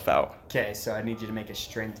myself out. Okay, so I need you to make a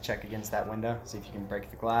strength check against that window. See if you can break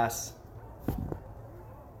the glass.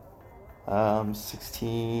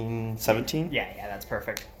 16, 17? Yeah, that's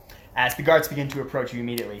perfect. As the guards begin to approach you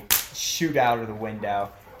immediately, shoot out of the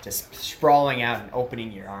window, just sprawling out and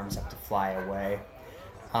opening your arms up to fly away.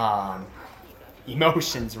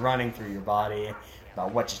 Emotions running through your body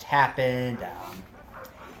about what just happened,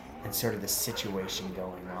 and sort of the situation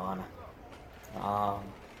going on.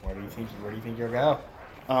 Where do you think you'll go?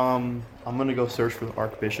 I'm gonna go search for the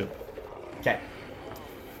Archbishop. Okay.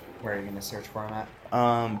 Where are you gonna search for him at?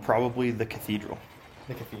 Probably the cathedral.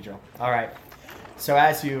 The cathedral. All right. So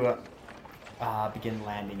as you begin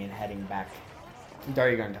landing and heading back, are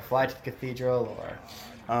you going to fly to the cathedral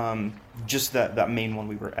or? Just that main one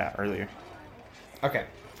we were at earlier. Okay.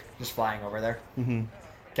 Just flying over there. Mm-hmm.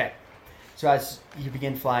 Okay. So as you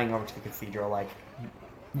begin flying over to the cathedral,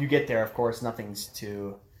 you get there, of course, nothing's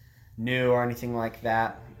too new or anything like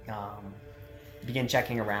that. You begin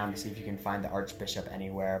checking around to see if you can find the Archbishop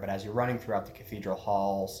anywhere, but as you're running throughout the cathedral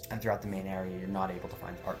halls and throughout the main area, you're not able to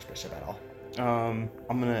find the Archbishop at all. I'm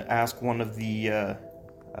gonna ask one of the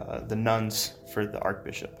nuns for the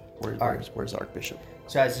Archbishop. Where's the Archbishop?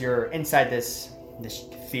 So as you're inside this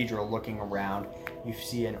cathedral looking around, you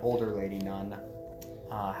see an older lady nun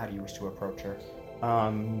How do you wish to approach her?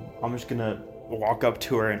 I'm just gonna walk up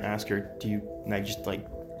to her and ask her, do you, and I just like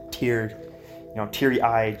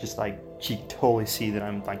teary-eyed, just like she can totally see that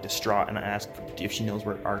I'm like distraught, and I ask if she knows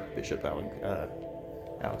where Archbishop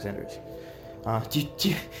Alexander is.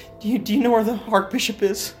 Do you know where the Archbishop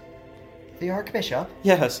is? The Archbishop?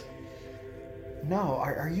 Yes. No,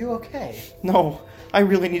 are you okay? No, I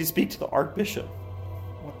really need to speak to the Archbishop.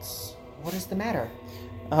 What is the matter?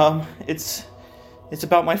 It's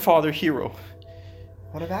about my father, Hero.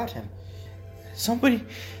 What about him? Somebody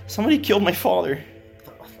killed my father.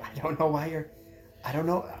 I don't know why you're... I don't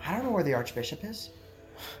know where the Archbishop is.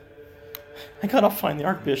 I gotta find the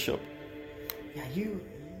Archbishop. Yeah, you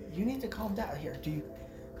need to calm down. Here, do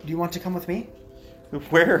you want to come with me?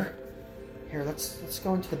 Where? Here, let's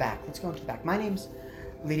go into the back. My name's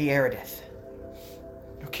Lady Eridith.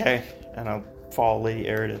 Okay, and I'll follow Lady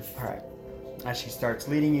Eridith. All right. As she starts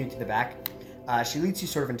leading you to the back, she leads you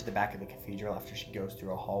sort of into the back of the cathedral after she goes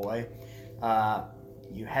through a hallway.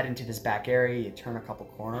 You head into this back area, you turn a couple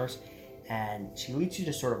corners, and she leads you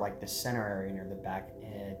to sort of like the center area near the back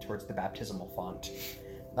towards the baptismal font.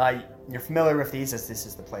 You're familiar with these, as this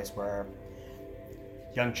is the place where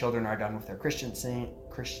young children are done with their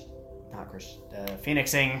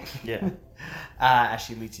phoenixing. Yeah. As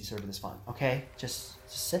she leads you sort of this font. Okay, just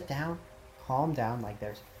sit down, calm down. Like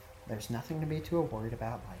there's nothing to be too worried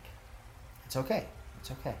about. Like it's okay.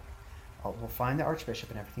 We'll find the Archbishop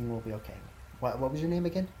and everything will be okay. What was your name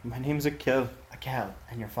again? My name's Akel. Akel.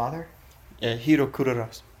 And your father? Hiro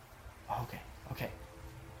Kuroras. Okay.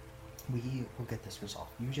 We will get this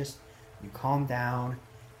resolved. You calm down.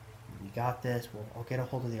 We got this. I'll get a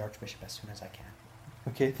hold of the Archbishop as soon as I can.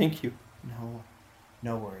 Okay, thank you.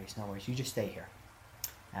 No worries. You just stay here.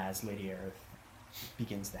 As Lady Earth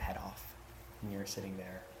begins to head off. And you're sitting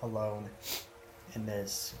there alone in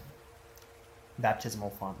this baptismal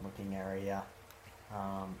font-looking area,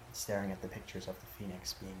 staring at the pictures of the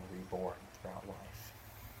Phoenix being reborn throughout life.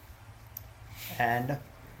 And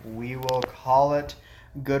we will call it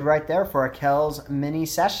good right there for Akel's mini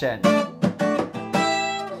session.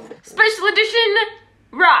 Special edition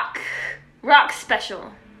rock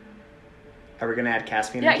special. Are we gonna add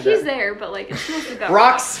Caspian? Yeah, he's there, but like it's supposed to go.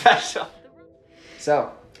 Rock special.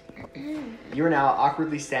 So, you are now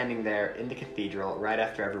awkwardly standing there in the cathedral right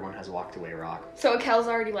after everyone has walked away. Rock. So Akel's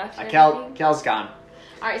already left. Akel's gone.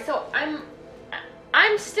 All right, so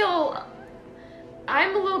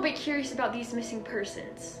I'm a little bit curious about these missing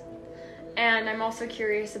persons, and I'm also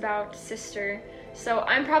curious about Sister. So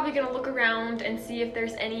I'm probably gonna look around and see if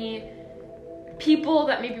there's any people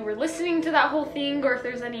that maybe were listening to that whole thing, or if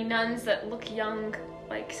there's any nuns that look young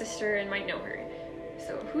like Sister and might know her.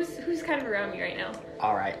 So who's kind of around me right now?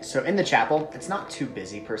 All right, so in the chapel, it's not too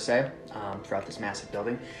busy per se throughout this massive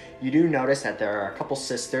building. You do notice that there are a couple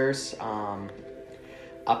sisters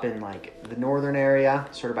up in like the northern area,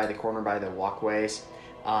 sort of by the corner by the walkways.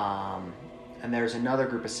 And there's another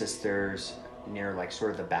group of sisters near like sort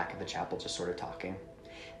of the back of the chapel just sort of talking.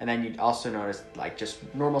 And then you'd also notice like just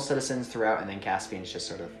normal citizens throughout, and then Caspian's just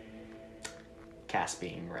sort of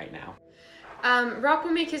Caspian right now. Rock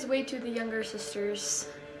will make his way to the younger sisters.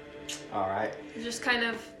 All right. Just kind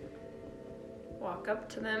of walk up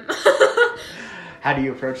to them. How do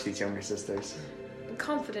you approach these younger sisters?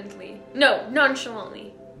 Confidently. No,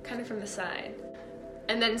 nonchalantly. Kind of from the side.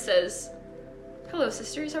 And then says, "Hello,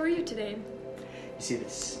 sisters. How are you today?" You see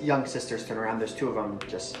these young sisters turn around. There's two of them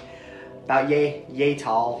just about yay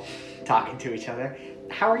tall, talking to each other.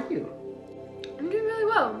 How are you? I'm doing really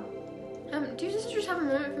well. Do you sisters have a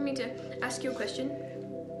moment for me to ask you a question?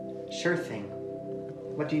 Sure thing.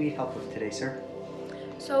 What do you need help with today, sir?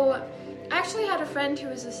 So, I actually had a friend who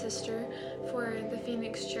was a sister for the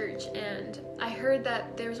Phoenix Church, and I heard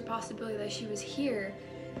that there was a possibility that she was here,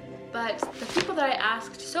 but the people that I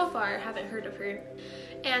asked so far haven't heard of her.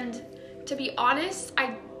 And to be honest,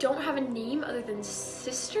 I don't have a name other than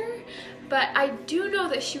Sister, but I do know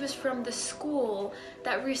that she was from the school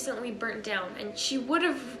that recently burnt down, and she would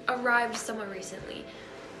have arrived somewhere recently.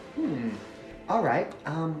 All right.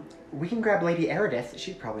 We can grab Lady Eridith.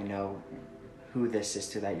 She'd probably know who this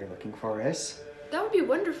sister that you're looking for is. That would be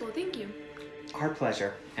wonderful, thank you. Our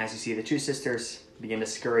pleasure. As you see, the two sisters begin to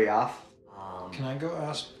scurry off. Can I go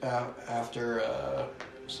after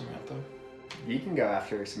Samantha? You can go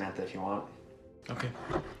after Samantha if you want. Okay.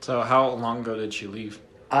 So how long ago did she leave?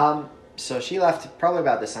 So she left probably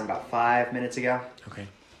about this time, about 5 minutes ago. Okay.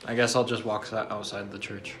 I guess I'll just walk outside the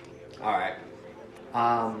church. All right.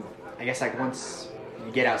 I guess like once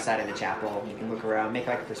you get outside of the chapel, you can look around, make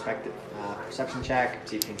like a perception check,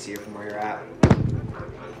 see if you can see her from where you're at.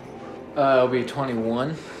 It'll be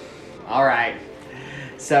 21. All right.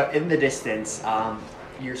 So in the distance,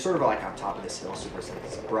 you're sort of like on top of this hill, so there's like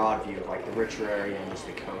this broad view of like the richer area and just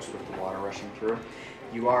the coast with the water rushing through.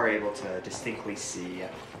 You are able to distinctly see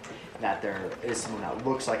that there is someone that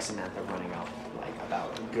looks like Samantha running up like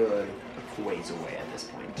about a good ways away at this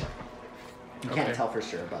point. You can't tell for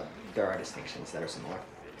sure, but there are distinctions that are similar.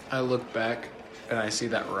 I look back and I see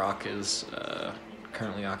that rock is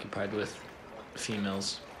currently occupied with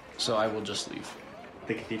females, so I will just leave.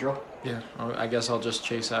 The cathedral? Yeah, I guess I'll just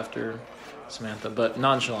chase after Samantha, but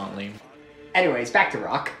nonchalantly. Anyways, back to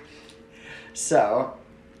Rock. So,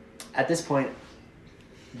 at this point,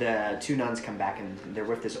 the two nuns come back and they're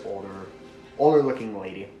with this older looking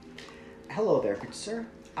lady. Hello there, good sir.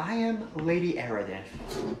 I am Lady Eredith.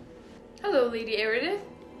 Hello, Lady Eredith.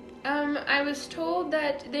 I was told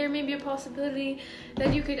that there may be a possibility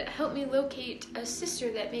that you could help me locate a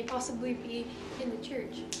sister that may possibly be in the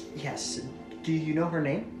church. Yes. Do you know her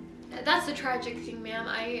name? That's the tragic thing, ma'am.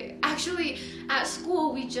 At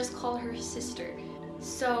school, we just call her sister.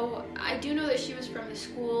 So, I do know that she was from the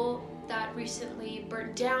school that recently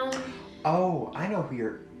burnt down. Oh, I know who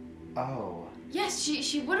you're... Oh. Yes,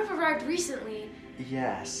 she would have arrived recently.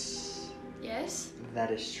 Yes. Yes?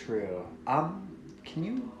 That is true. Can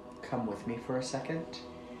you come with me for a second?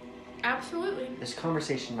 Absolutely. This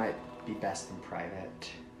conversation might be best in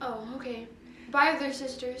private. Oh, okay. Bye, other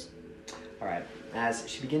sisters. Alright, as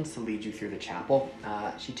she begins to lead you through the chapel,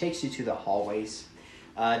 she takes you to the hallways,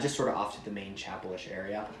 just sort of off to the main chapelish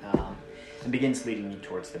area, and begins leading you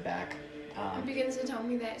towards the back. It begins to tell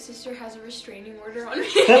me that sister has a restraining order on me.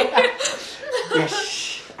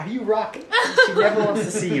 Yes, are you Rock? She never wants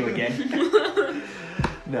to see you again.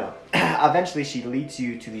 No. Eventually she leads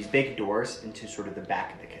you to these big doors into sort of the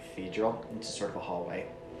back of the cathedral, into sort of a hallway.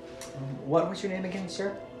 What was your name again,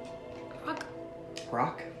 sir? Rock.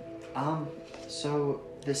 Rock? So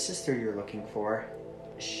the sister you're looking for,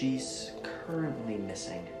 she's currently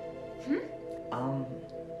missing.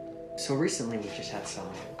 So recently we've just had some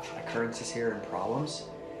occurrences here and problems.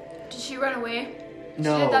 Did she run away?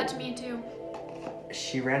 No. She did that to me too.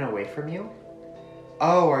 She ran away from you?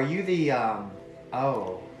 Oh, are you the,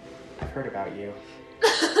 oh, I've heard about you.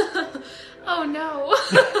 Oh no.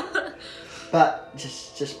 But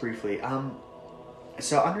just briefly,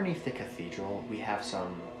 so underneath the cathedral, we have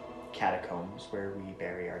some catacombs where we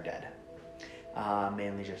bury our dead.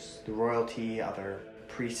 Mainly just the royalty, other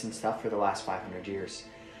priests and stuff for the last 500 years.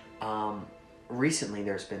 Recently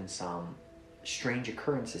there's been some strange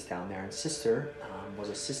occurrences down there, and Sister was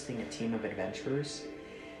assisting a team of adventurers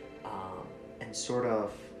and sort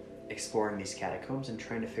of exploring these catacombs and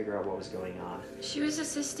trying to figure out what was going on. She was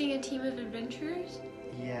assisting a team of adventurers?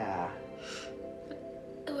 Yeah.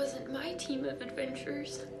 It wasn't my team of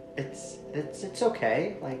adventurers. It's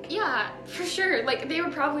okay, like... Yeah, for sure. Like, they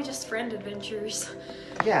were probably just friend adventurers.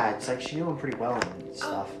 Yeah, it's like she knew him pretty well and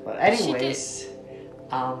stuff. But anyways,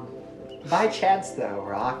 by chance though,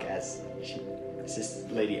 Rock, as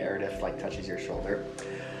Lady Eredith like touches your shoulder,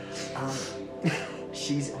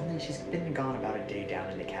 she's been gone about a day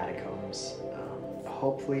down in the catacombs.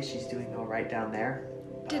 Hopefully she's doing all right down there.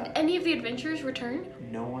 Did any of the adventurers return?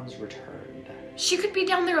 No one's returned. She could be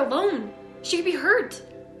down there alone. She could be hurt.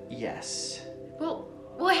 Yes. Well,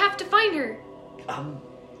 I have to find her.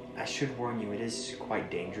 I should warn you, it is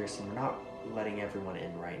quite dangerous, and we're not letting everyone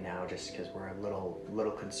in right now just because we're a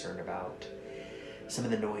little concerned about some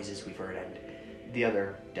of the noises we've heard and the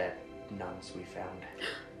other dead nuns we found.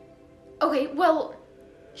 Okay, well,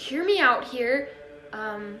 hear me out here.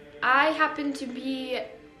 I happen to be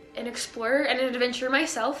an explorer and an adventurer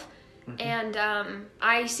myself, and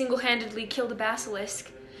I single-handedly killed a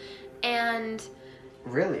basilisk, and...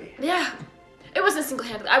 Really? Yeah. It wasn't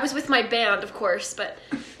single-handedly. I was with my band, of course, but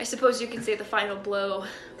I suppose you could say the final blow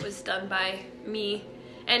was done by me,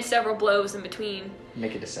 and several blows in between.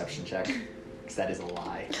 Make a deception check, because that is a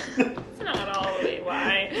lie. It's not all the way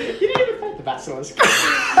why. You didn't even fight the basilisk.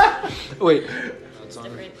 Wait. It's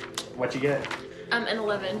different. What'd you get? An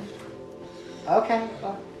 11.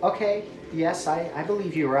 Okay. Yes, I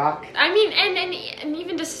believe you, Rock. I mean, and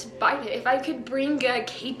even despite it, if I could bring a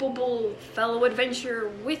capable fellow adventurer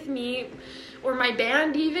with me, or my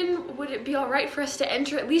band even, would it be alright for us to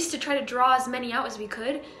enter, at least to try to draw as many out as we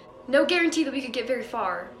could? No guarantee that we could get very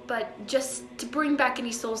far, but just to bring back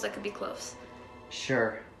any souls that could be close.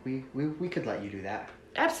 Sure, we could let you do that.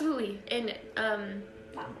 Absolutely, and,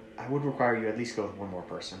 I would require you at least go with one more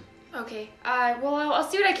person. Okay, well, I'll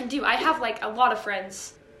see what I can do. I have, like, a lot of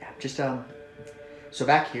friends. Yeah, just, so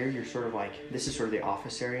back here, you're sort of like, this is sort of the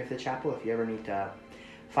office area of the chapel. If you ever need to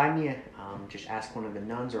find me, just ask one of the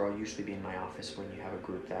nuns, or I'll usually be in my office when you have a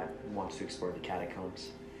group that wants to explore the catacombs.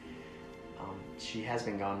 She has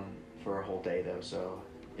been gone for a whole day, though, so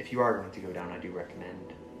if you are going to go down, I do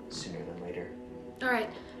recommend sooner than later. All right.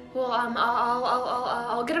 Well,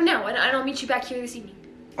 I'll get him now, and I'll meet you back here this evening.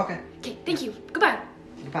 Okay. Okay. Thank you. Goodbye.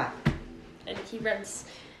 Goodbye. And he runs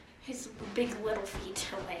his big little feet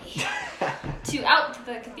away to out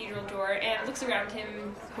the cathedral door and looks around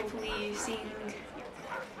him, hopefully seeing.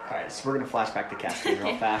 All right, so we're going to flash back to Caspian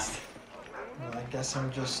real fast. Well, I guess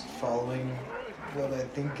I'm just following what I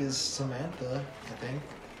think is Samantha, I think.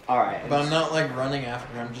 All right. But I'm not like running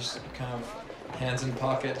after her. I'm just kind of hands in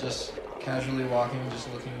pocket, just casually walking,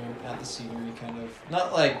 just looking at the scenery, kind of.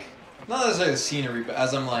 Not necessarily the scenery, but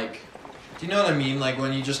as I'm like, do you know what I mean? Like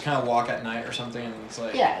when you just kind of walk at night or something, and it's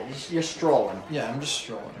like. Yeah, you're strolling. Yeah, I'm just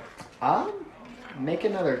strolling. Make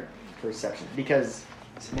another perception, because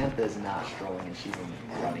Samantha is not strolling and she's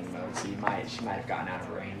in running mode, so she might have gotten out of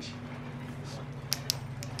range.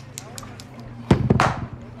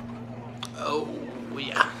 Oh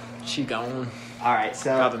yeah, she gone. All right,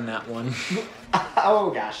 so Got in that one.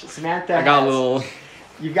 oh gosh, Samantha. I got a little.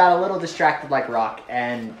 You've got a little distracted like Rock,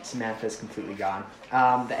 and Samantha's completely gone.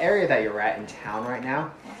 The area that you're at in town right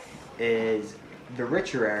now is the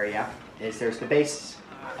richer area. There's the base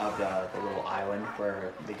of the little island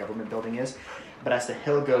where the government building is, but as the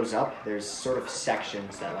hill goes up, there's sort of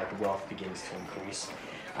sections that like wealth begins to increase.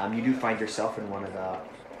 You do find yourself in one of the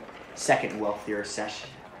second wealthier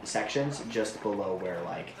sections, just below where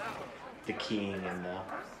like the king and the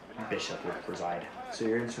bishop would preside. So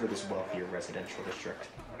you're in sort of this wealthier residential district.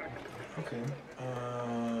 Okay.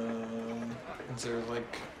 Is there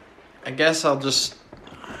like? I guess I'll just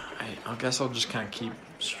kind of keep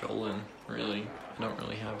strolling. Really, I don't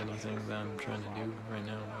really have anything that I'm trying to do right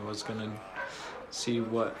now. I was gonna see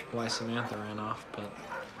why Samantha ran off, but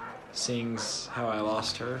seeing how I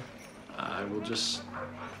lost her, I will just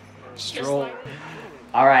stroll.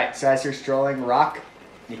 All right. So as you're strolling, Rock,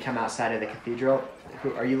 you come outside of the cathedral.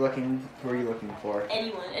 Who are you looking for?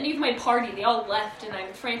 Anyone. Any of my party. They all left, and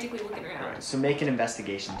I'm frantically looking around. All right, so make an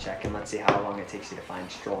investigation check, and let's see how long it takes you to find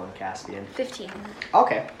Stroll and Caspian. 15.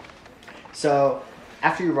 Okay. So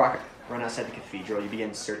after you run outside the cathedral, you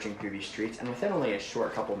begin searching through these streets, and within only a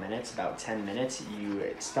short couple minutes, about 10 minutes, you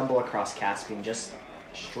stumble across Caspian just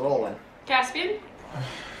strolling. Caspian?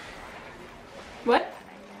 What?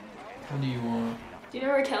 What do you want? Do you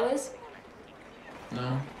know where Kel is?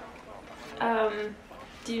 No.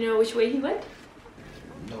 Do you know which way he went?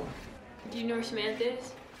 No. Do you know where Samantha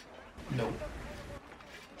is? No.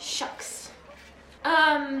 Shucks.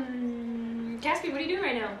 Caspian, what are you doing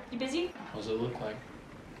right now? You busy? What does it look like?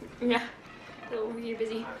 Yeah. Oh, you're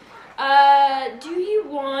busy. Do you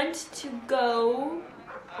want to go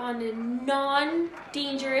on a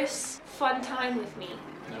non-dangerous fun time with me?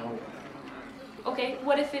 No. Okay,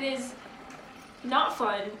 what if it is not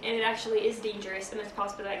fun and it actually is dangerous and it's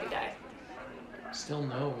possible that I could die? Still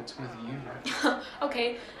no, it's with you.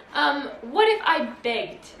 Okay, what if I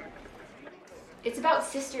begged? It's about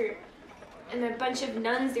Sister and a bunch of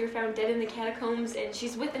nuns. They were found dead in the catacombs, and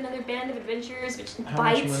she's with another band of adventurers, which How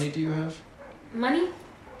bites. much money do you have? Money?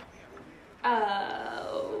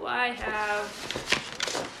 I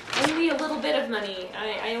have only a little bit of money.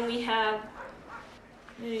 I only have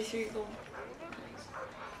 93 gold.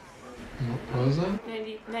 What was that?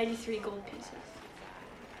 93 gold pieces.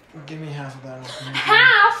 Give me half of that.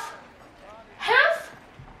 Half? Half?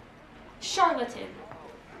 Charlatan.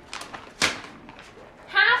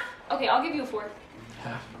 Half? Okay, I'll give you a fourth.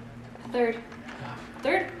 Half. Third. Half.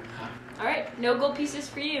 Third? Half. Alright, no gold pieces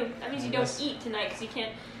for you. That means you don't Yes. eat tonight because you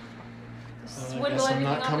can't I swindle guess I'm everything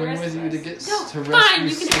not off the coming rest with of you us. to get No, to rescue fine, you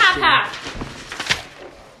can Sister. have half.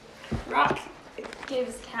 Rock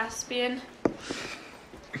gives Caspian.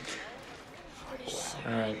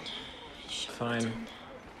 Alright. Fine.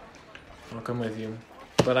 I'll come with you.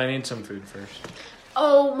 But I need some food first.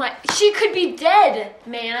 Oh my, she could be dead,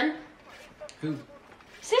 man. Who?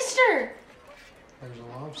 Sister. There's a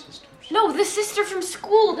lot of sisters. No, the sister from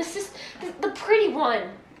school. The pretty one.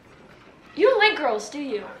 You don't like girls, do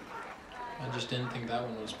you? I just didn't think that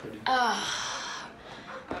one was pretty.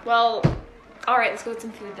 Well, alright, let's go with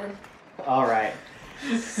some food then. All right.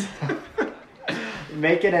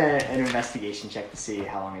 Make it an investigation check to see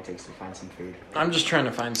how long it takes to find some food. I'm just trying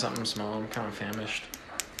to find something small. I'm kind of famished.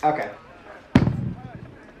 Okay.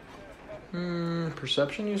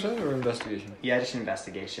 Perception, you said, or investigation? Yeah, just an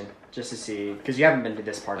investigation, just to see, because you haven't been to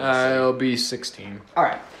this part of the city. It'll be 16. All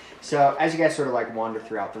right. So as you guys sort of like wander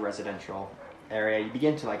throughout the residential area, you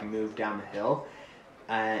begin to like move down the hill.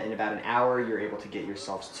 In about an hour, you're able to get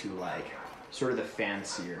yourselves to like sort of the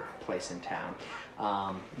fancier place in town.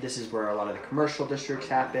 This is where a lot of the commercial districts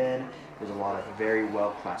happen. There's a lot of very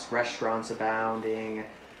well-class restaurants abounding.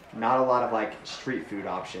 Not a lot of like street food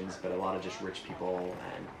options, but a lot of just rich people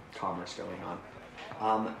and commerce going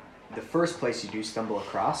on. The first place you do stumble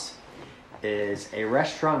across is a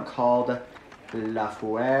restaurant called La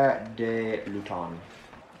Foire de Luton.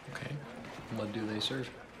 Okay. What do they serve?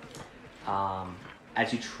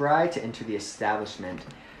 As you try to enter the establishment,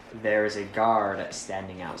 there is a guard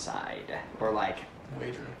standing outside. Or like...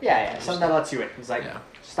 Waiter. Yeah, something that lets you in. He's like, Yeah.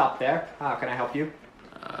 Stop there. How can I help you?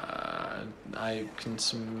 I can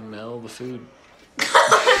smell the food.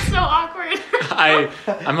 That's so awkward.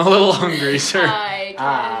 I'm a little hungry, sir. I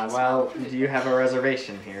can't. Well, do you have a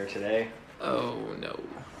reservation here today? Oh, no.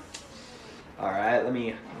 Alright, let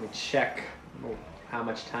me check how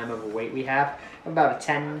much time of a wait we have. About a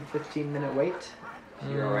 10-15 minute wait.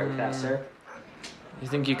 You're alright with that, sir? You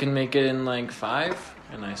think you can make it in like 5?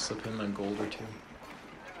 And I slip him a gold or 2.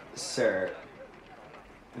 Sir,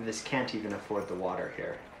 this can't even afford the water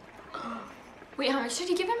here. Wait, how much did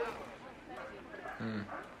he give him?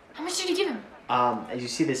 How much did he give him? As you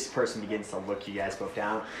see this person begins to look you guys both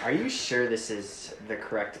down, are you sure this is the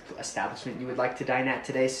correct establishment you would like to dine at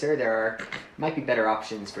today, sir? There might be better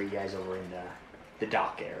options for you guys over in the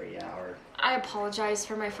dock area, or... I apologize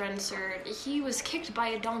for my friend, sir. He was kicked by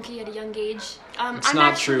a donkey at a young age. It's I'm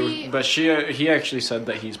not actually... true, but he actually said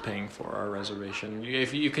that he's paying for our reservation.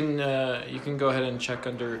 If you can go ahead and check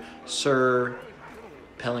under Sir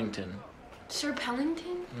Pellington. Sir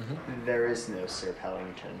Pellington? There is no Sir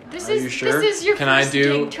Pellington. Are you sure? This is your first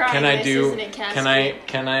dig trying this, isn't it, Caspian?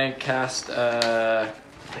 Can I cast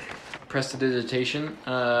prestidigitation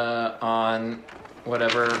on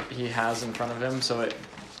whatever he has in front of him, so it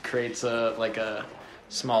creates a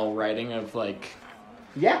small writing of like...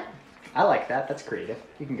 Yeah, I like that. That's creative.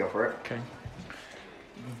 You can go for it. Okay.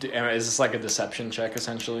 Is this like a deception check,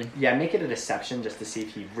 essentially? Yeah, make it a deception just to see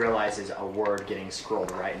if he realizes a word getting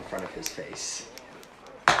scrolled right in front of his face.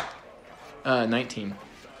 19.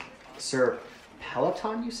 Sir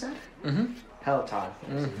Peloton, you said? Mm-hmm. Peloton.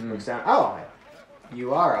 Looks down. Oh,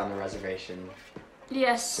 you are on the reservation,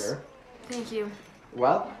 Yes. sir. Thank you.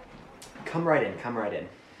 Well, come right in.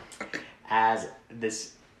 As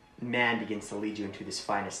this man begins to lead you into this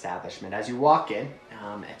fine establishment. As you walk in,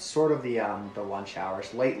 it's sort of the lunch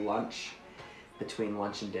hours, late lunch, between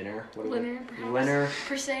lunch and dinner. Dinner, perhaps? Dinner.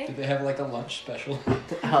 Per se? Do they have like a lunch special?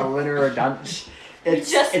 Dinner or lunch.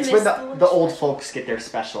 It's just when missed the old folks get their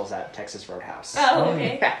specials at Texas Roadhouse. Oh,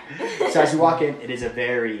 okay. So as you walk in, it is a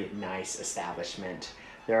very nice establishment.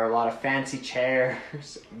 There are a lot of fancy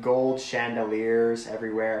chairs, gold chandeliers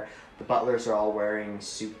everywhere. The butlers are all wearing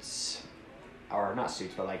suits, or not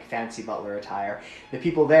suits, but like fancy butler attire. The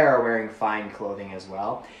people there are wearing fine clothing as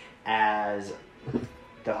well, as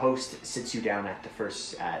the host sits you down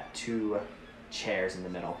at 2 chairs in the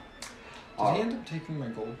middle. Did he end up taking my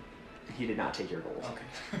gold? He did not take your gold.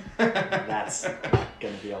 Okay. That's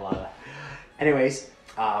going to be a lot of... Anyways,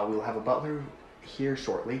 we will have a butler here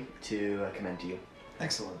shortly to commend to you.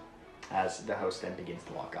 Excellent. As the host then begins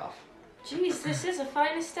to walk off. Jeez, this is a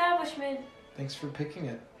fine establishment. Thanks for picking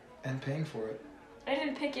it and paying for it. I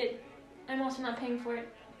didn't pick it. I'm also not paying for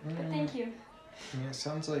it. But thank you. Yeah, it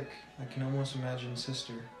sounds like I can almost imagine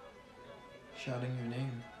Sister shouting your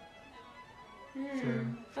name.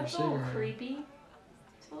 That's a saving little her. creepy.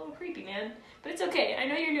 It's a little creepy, man. But it's okay. I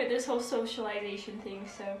know you're new at this whole socialization thing,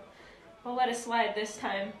 so I'll let it slide this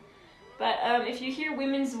time. But if you hear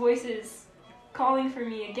women's voices calling for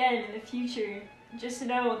me again in the future, just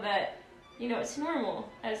know that, it's normal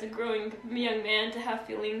as a growing young man to have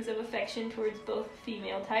feelings of affection towards both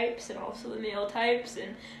female types and also the male types,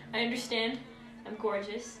 and I understand. I'm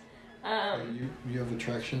gorgeous. You have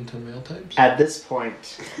attraction to male types? At this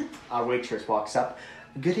point, a waitress walks up.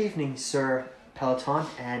 Good evening, Sir Peloton,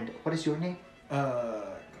 and what is your name?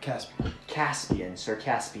 Caspian. Caspian, Sir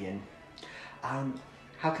Caspian.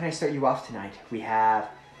 How can I start you off tonight? We have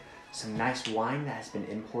some nice wine that has been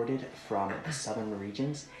imported from the southern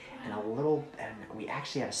regions, and we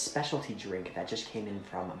actually have a specialty drink that just came in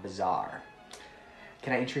from a bazaar.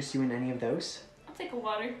 Can I interest you in any of those? I'll take a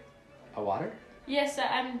water. A water? Yes,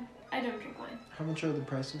 I don't drink wine. How much are the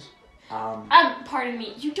prices? Pardon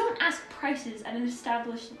me. You don't ask prices at an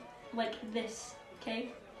establishment like this,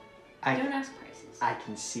 okay? You don't ask prices. I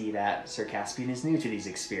can see that Sir Caspian is new to these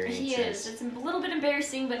experiences. He is. It's a little bit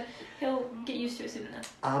embarrassing, but he'll get used to it soon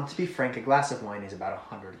enough. To be frank, a glass of wine is about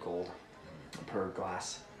 100 gold per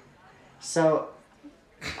glass. So,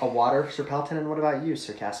 a water, Sir Pelton, and what about you,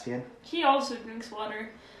 Sir Caspian? He also drinks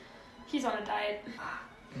water. He's on a diet.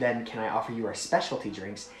 Then can I offer you our specialty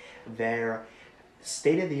drinks? They're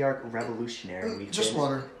state-of-the-art revolutionary. Just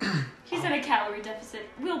water. He's in a calorie deficit.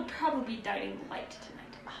 We'll probably be dining light tonight.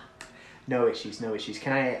 No issues, no issues.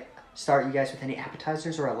 Can I start you guys with any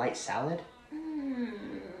appetizers or a light salad?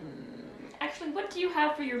 Actually, what do you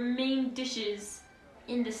have for your main dishes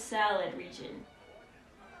in the salad region?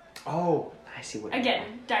 Oh, I see what.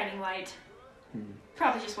 Again, dining light.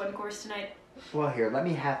 Probably just one course tonight. Well, here, let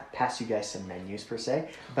me pass you guys some menus per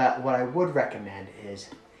se. But what I would recommend is,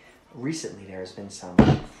 recently there has been some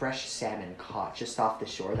fresh salmon caught just off the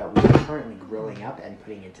shore that we're currently grilling up and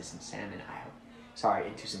putting into some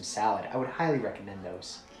into some salad. I would highly recommend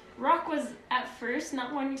those. Rock was at first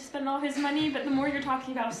not wanting to spend all his money, but the more you're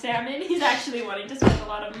talking about salmon, he's actually wanting to spend a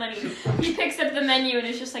lot of money. He picks up the menu and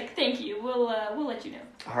is just like, "Thank you. We'll let you know."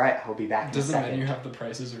 All right, I'll be back. Does in a the second. menu have the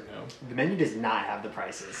prices or no? The menu does not have the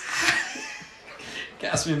prices.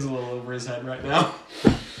 Caspian's a little over his head right now.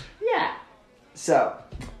 Yeah. So,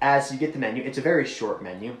 as you get the menu, it's a very short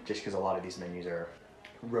menu, just because a lot of these menus are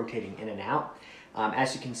rotating in and out.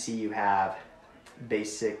 As you can see, you have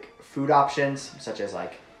basic food options, such as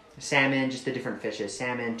like salmon, just the different fishes,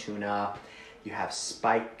 salmon, tuna. You have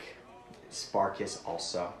spike, sparkus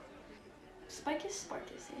also. Sparkus,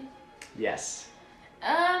 eh? Yes.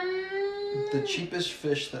 The cheapest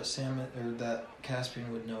fish that that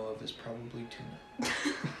Caspian would know of is probably tuna.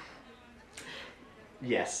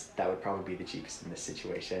 Yes, that would probably be the cheapest in this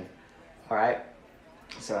situation. All right.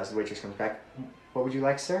 So as the waitress comes back, what would you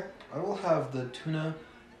like, sir? I will have the tuna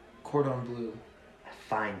cordon bleu. A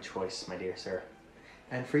fine choice, my dear sir.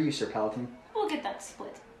 And for you, Sir Paladin? We'll get that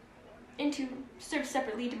split served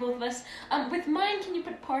separately to both of us. With mine, can you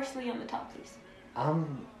put parsley on the top, please?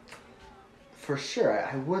 For sure.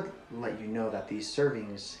 I would let you know that these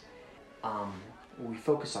servings, we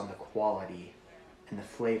focus on the quality and the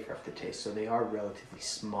flavor of the taste, so they are relatively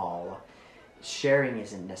small. Sharing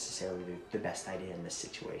isn't necessarily the best idea in this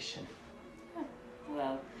situation.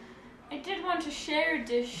 Well, I did want to share a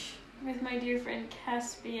dish with my dear friend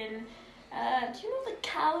Caspian. Do you know the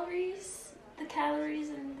calories? The calories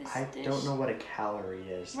in this dish? I don't know what a calorie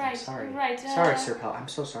is. Right, I'm sorry. right. Sorry, Sir Pal. I'm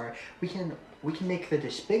so sorry. We can make the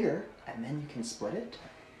dish bigger, and then you can split it.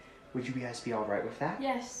 Would you guys be all right with that?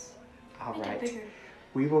 Yes. All Make right. it bigger.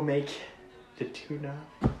 We will make the tuna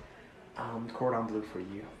cordon bleu for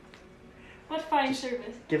you. What fine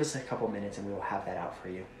service. Give us a couple minutes, and we will have that out for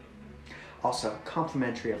you. Also,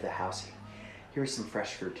 complimentary of the house. Here's some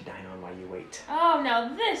fresh fruit to dine on while you wait. Oh, now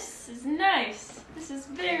this is nice. This is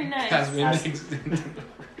very nice.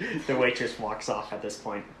 The waitress walks off at this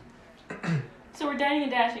point. So we're dining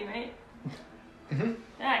and dashing, right? Mm-hmm.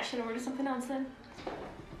 I should have ordered something else then.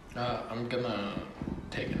 I'm gonna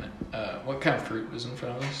take it. What kind of fruit is in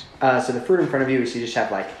front of us? So the fruit in front of you, so you just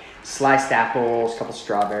have like sliced apples, a couple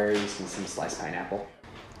strawberries, and some sliced pineapple.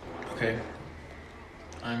 Okay.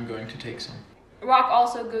 I'm going to take some. Rock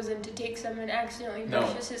also goes in to take some and accidentally No.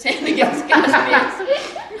 brushes his hand against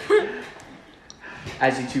Caspian's.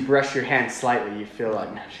 As you two brush your hands slightly, you feel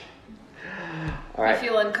unnatural. All right. I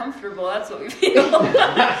feel uncomfortable, that's what we feel. All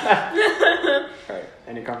right.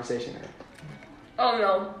 Any conversation? Oh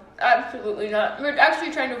no, absolutely not. We're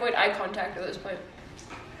actually trying to avoid eye contact at this point.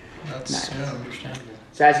 That's Nice. understandable.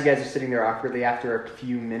 So as you guys are sitting there awkwardly, after a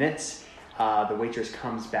few minutes, the waitress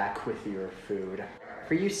comes back with your food.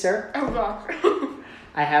 For you, sir, Oh Rock.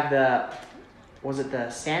 I have was it the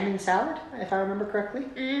salmon salad, if I remember correctly?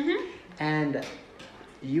 Mm-hmm. And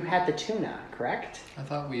you had the tuna, correct? I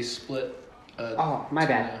thought we split. Oh, my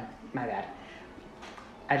tuna. bad. My bad.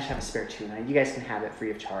 I just have a spare tuna. You guys can have it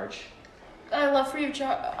free of charge. I love freedom.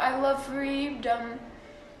 I love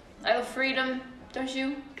freedom, don't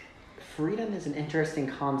you? Freedom is an interesting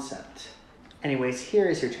concept. Anyways, here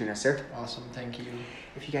is your tuna, sir. Awesome, thank you.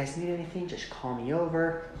 If you guys need anything, just call me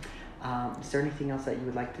over. Is there anything else that you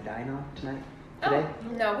would like to dine on today? Oh,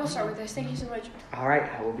 no, we'll start with this. Thank you so much. All right,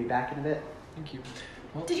 I will be back in a bit. Thank you.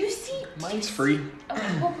 Well, Did you see? mine's free.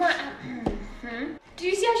 Oh, well, Did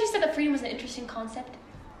you see how she said that freedom was an interesting concept?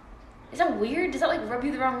 Is that weird? Does that like rub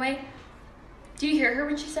you the wrong way? Do you hear her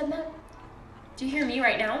when she said that? Do you hear me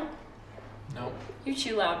right now? No. You're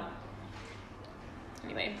too loud.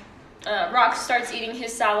 Anyway, Rock starts eating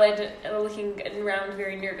his salad, looking around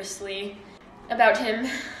very nervously about him,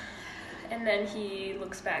 and then he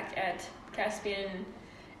looks back at Caspian.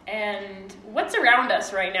 And what's around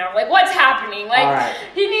us right now? Like, what's happening? Like, All right.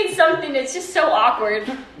 he needs something that's just so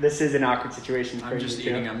awkward. This is an awkward situation for I'm you just two.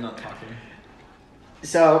 eating, I'm not talking.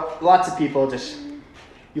 So, lots of people just,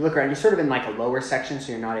 you look around, you're sort of in like a lower section,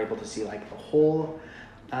 so you're not able to see like the whole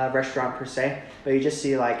restaurant per se, but you just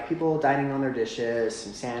see like people dining on their dishes,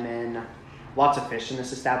 some salmon, lots of fish in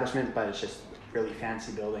this establishment, but it's just really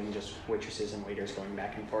fancy building, just waitresses and waiters going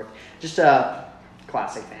back and forth. Just a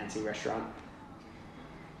classic fancy restaurant.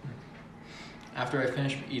 After I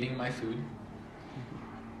finish eating my food,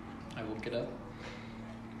 I will get up.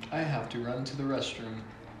 I have to run to the restroom.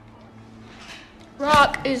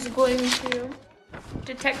 Rock is going to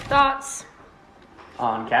detect thoughts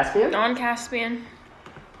On Caspian? on Caspian.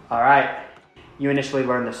 All right. You initially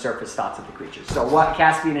learn the surface thoughts of the creatures. So what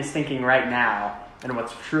Caspian is thinking right now and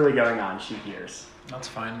what's truly going on, she hears. That's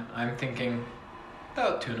fine. I'm thinking,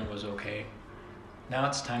 that tuna was okay. Now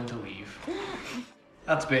it's time to leave.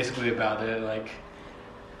 That's basically about it. Like,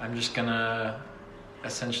 I'm just gonna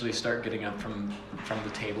essentially start getting up from the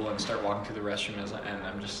table and start walking to the restroom, and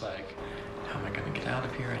I'm just like, how am I gonna get out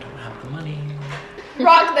of here? I don't have the money.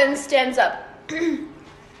 Rock then stands up. Get him!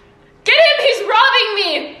 He's robbing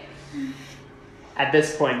me! At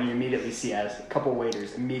this point, you immediately see as a couple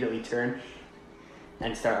waiters immediately turn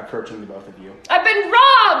and start approaching the both of you. I've been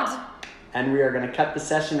robbed! And we are going to cut the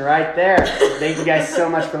session right there. Thank you guys so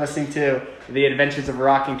much for listening to the Adventures of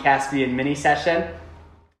Rock and Caspian mini session.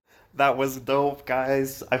 That was dope,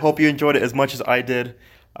 guys. I hope you enjoyed it as much as I did.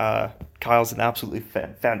 Kyle's an absolutely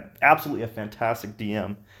absolutely a fantastic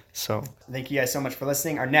DM. So Thank you guys so much for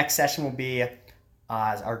listening. Our next session will be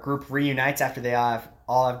our group reunites after they all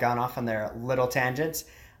have gone off on their little tangents.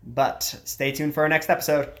 But stay tuned for our next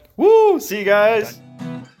episode. woo! See you guys.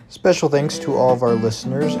 Special thanks to all of our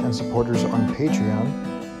listeners and supporters on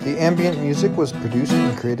Patreon. The ambient music was produced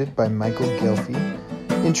and created by Michael Gelfi.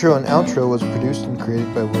 Intro and outro was produced and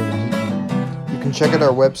created by William Heaton. You can check out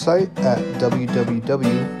our website at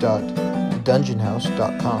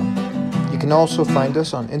www.thedungeonhouse.com. You can also find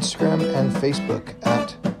us on Instagram and Facebook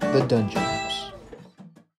at The Dungeon.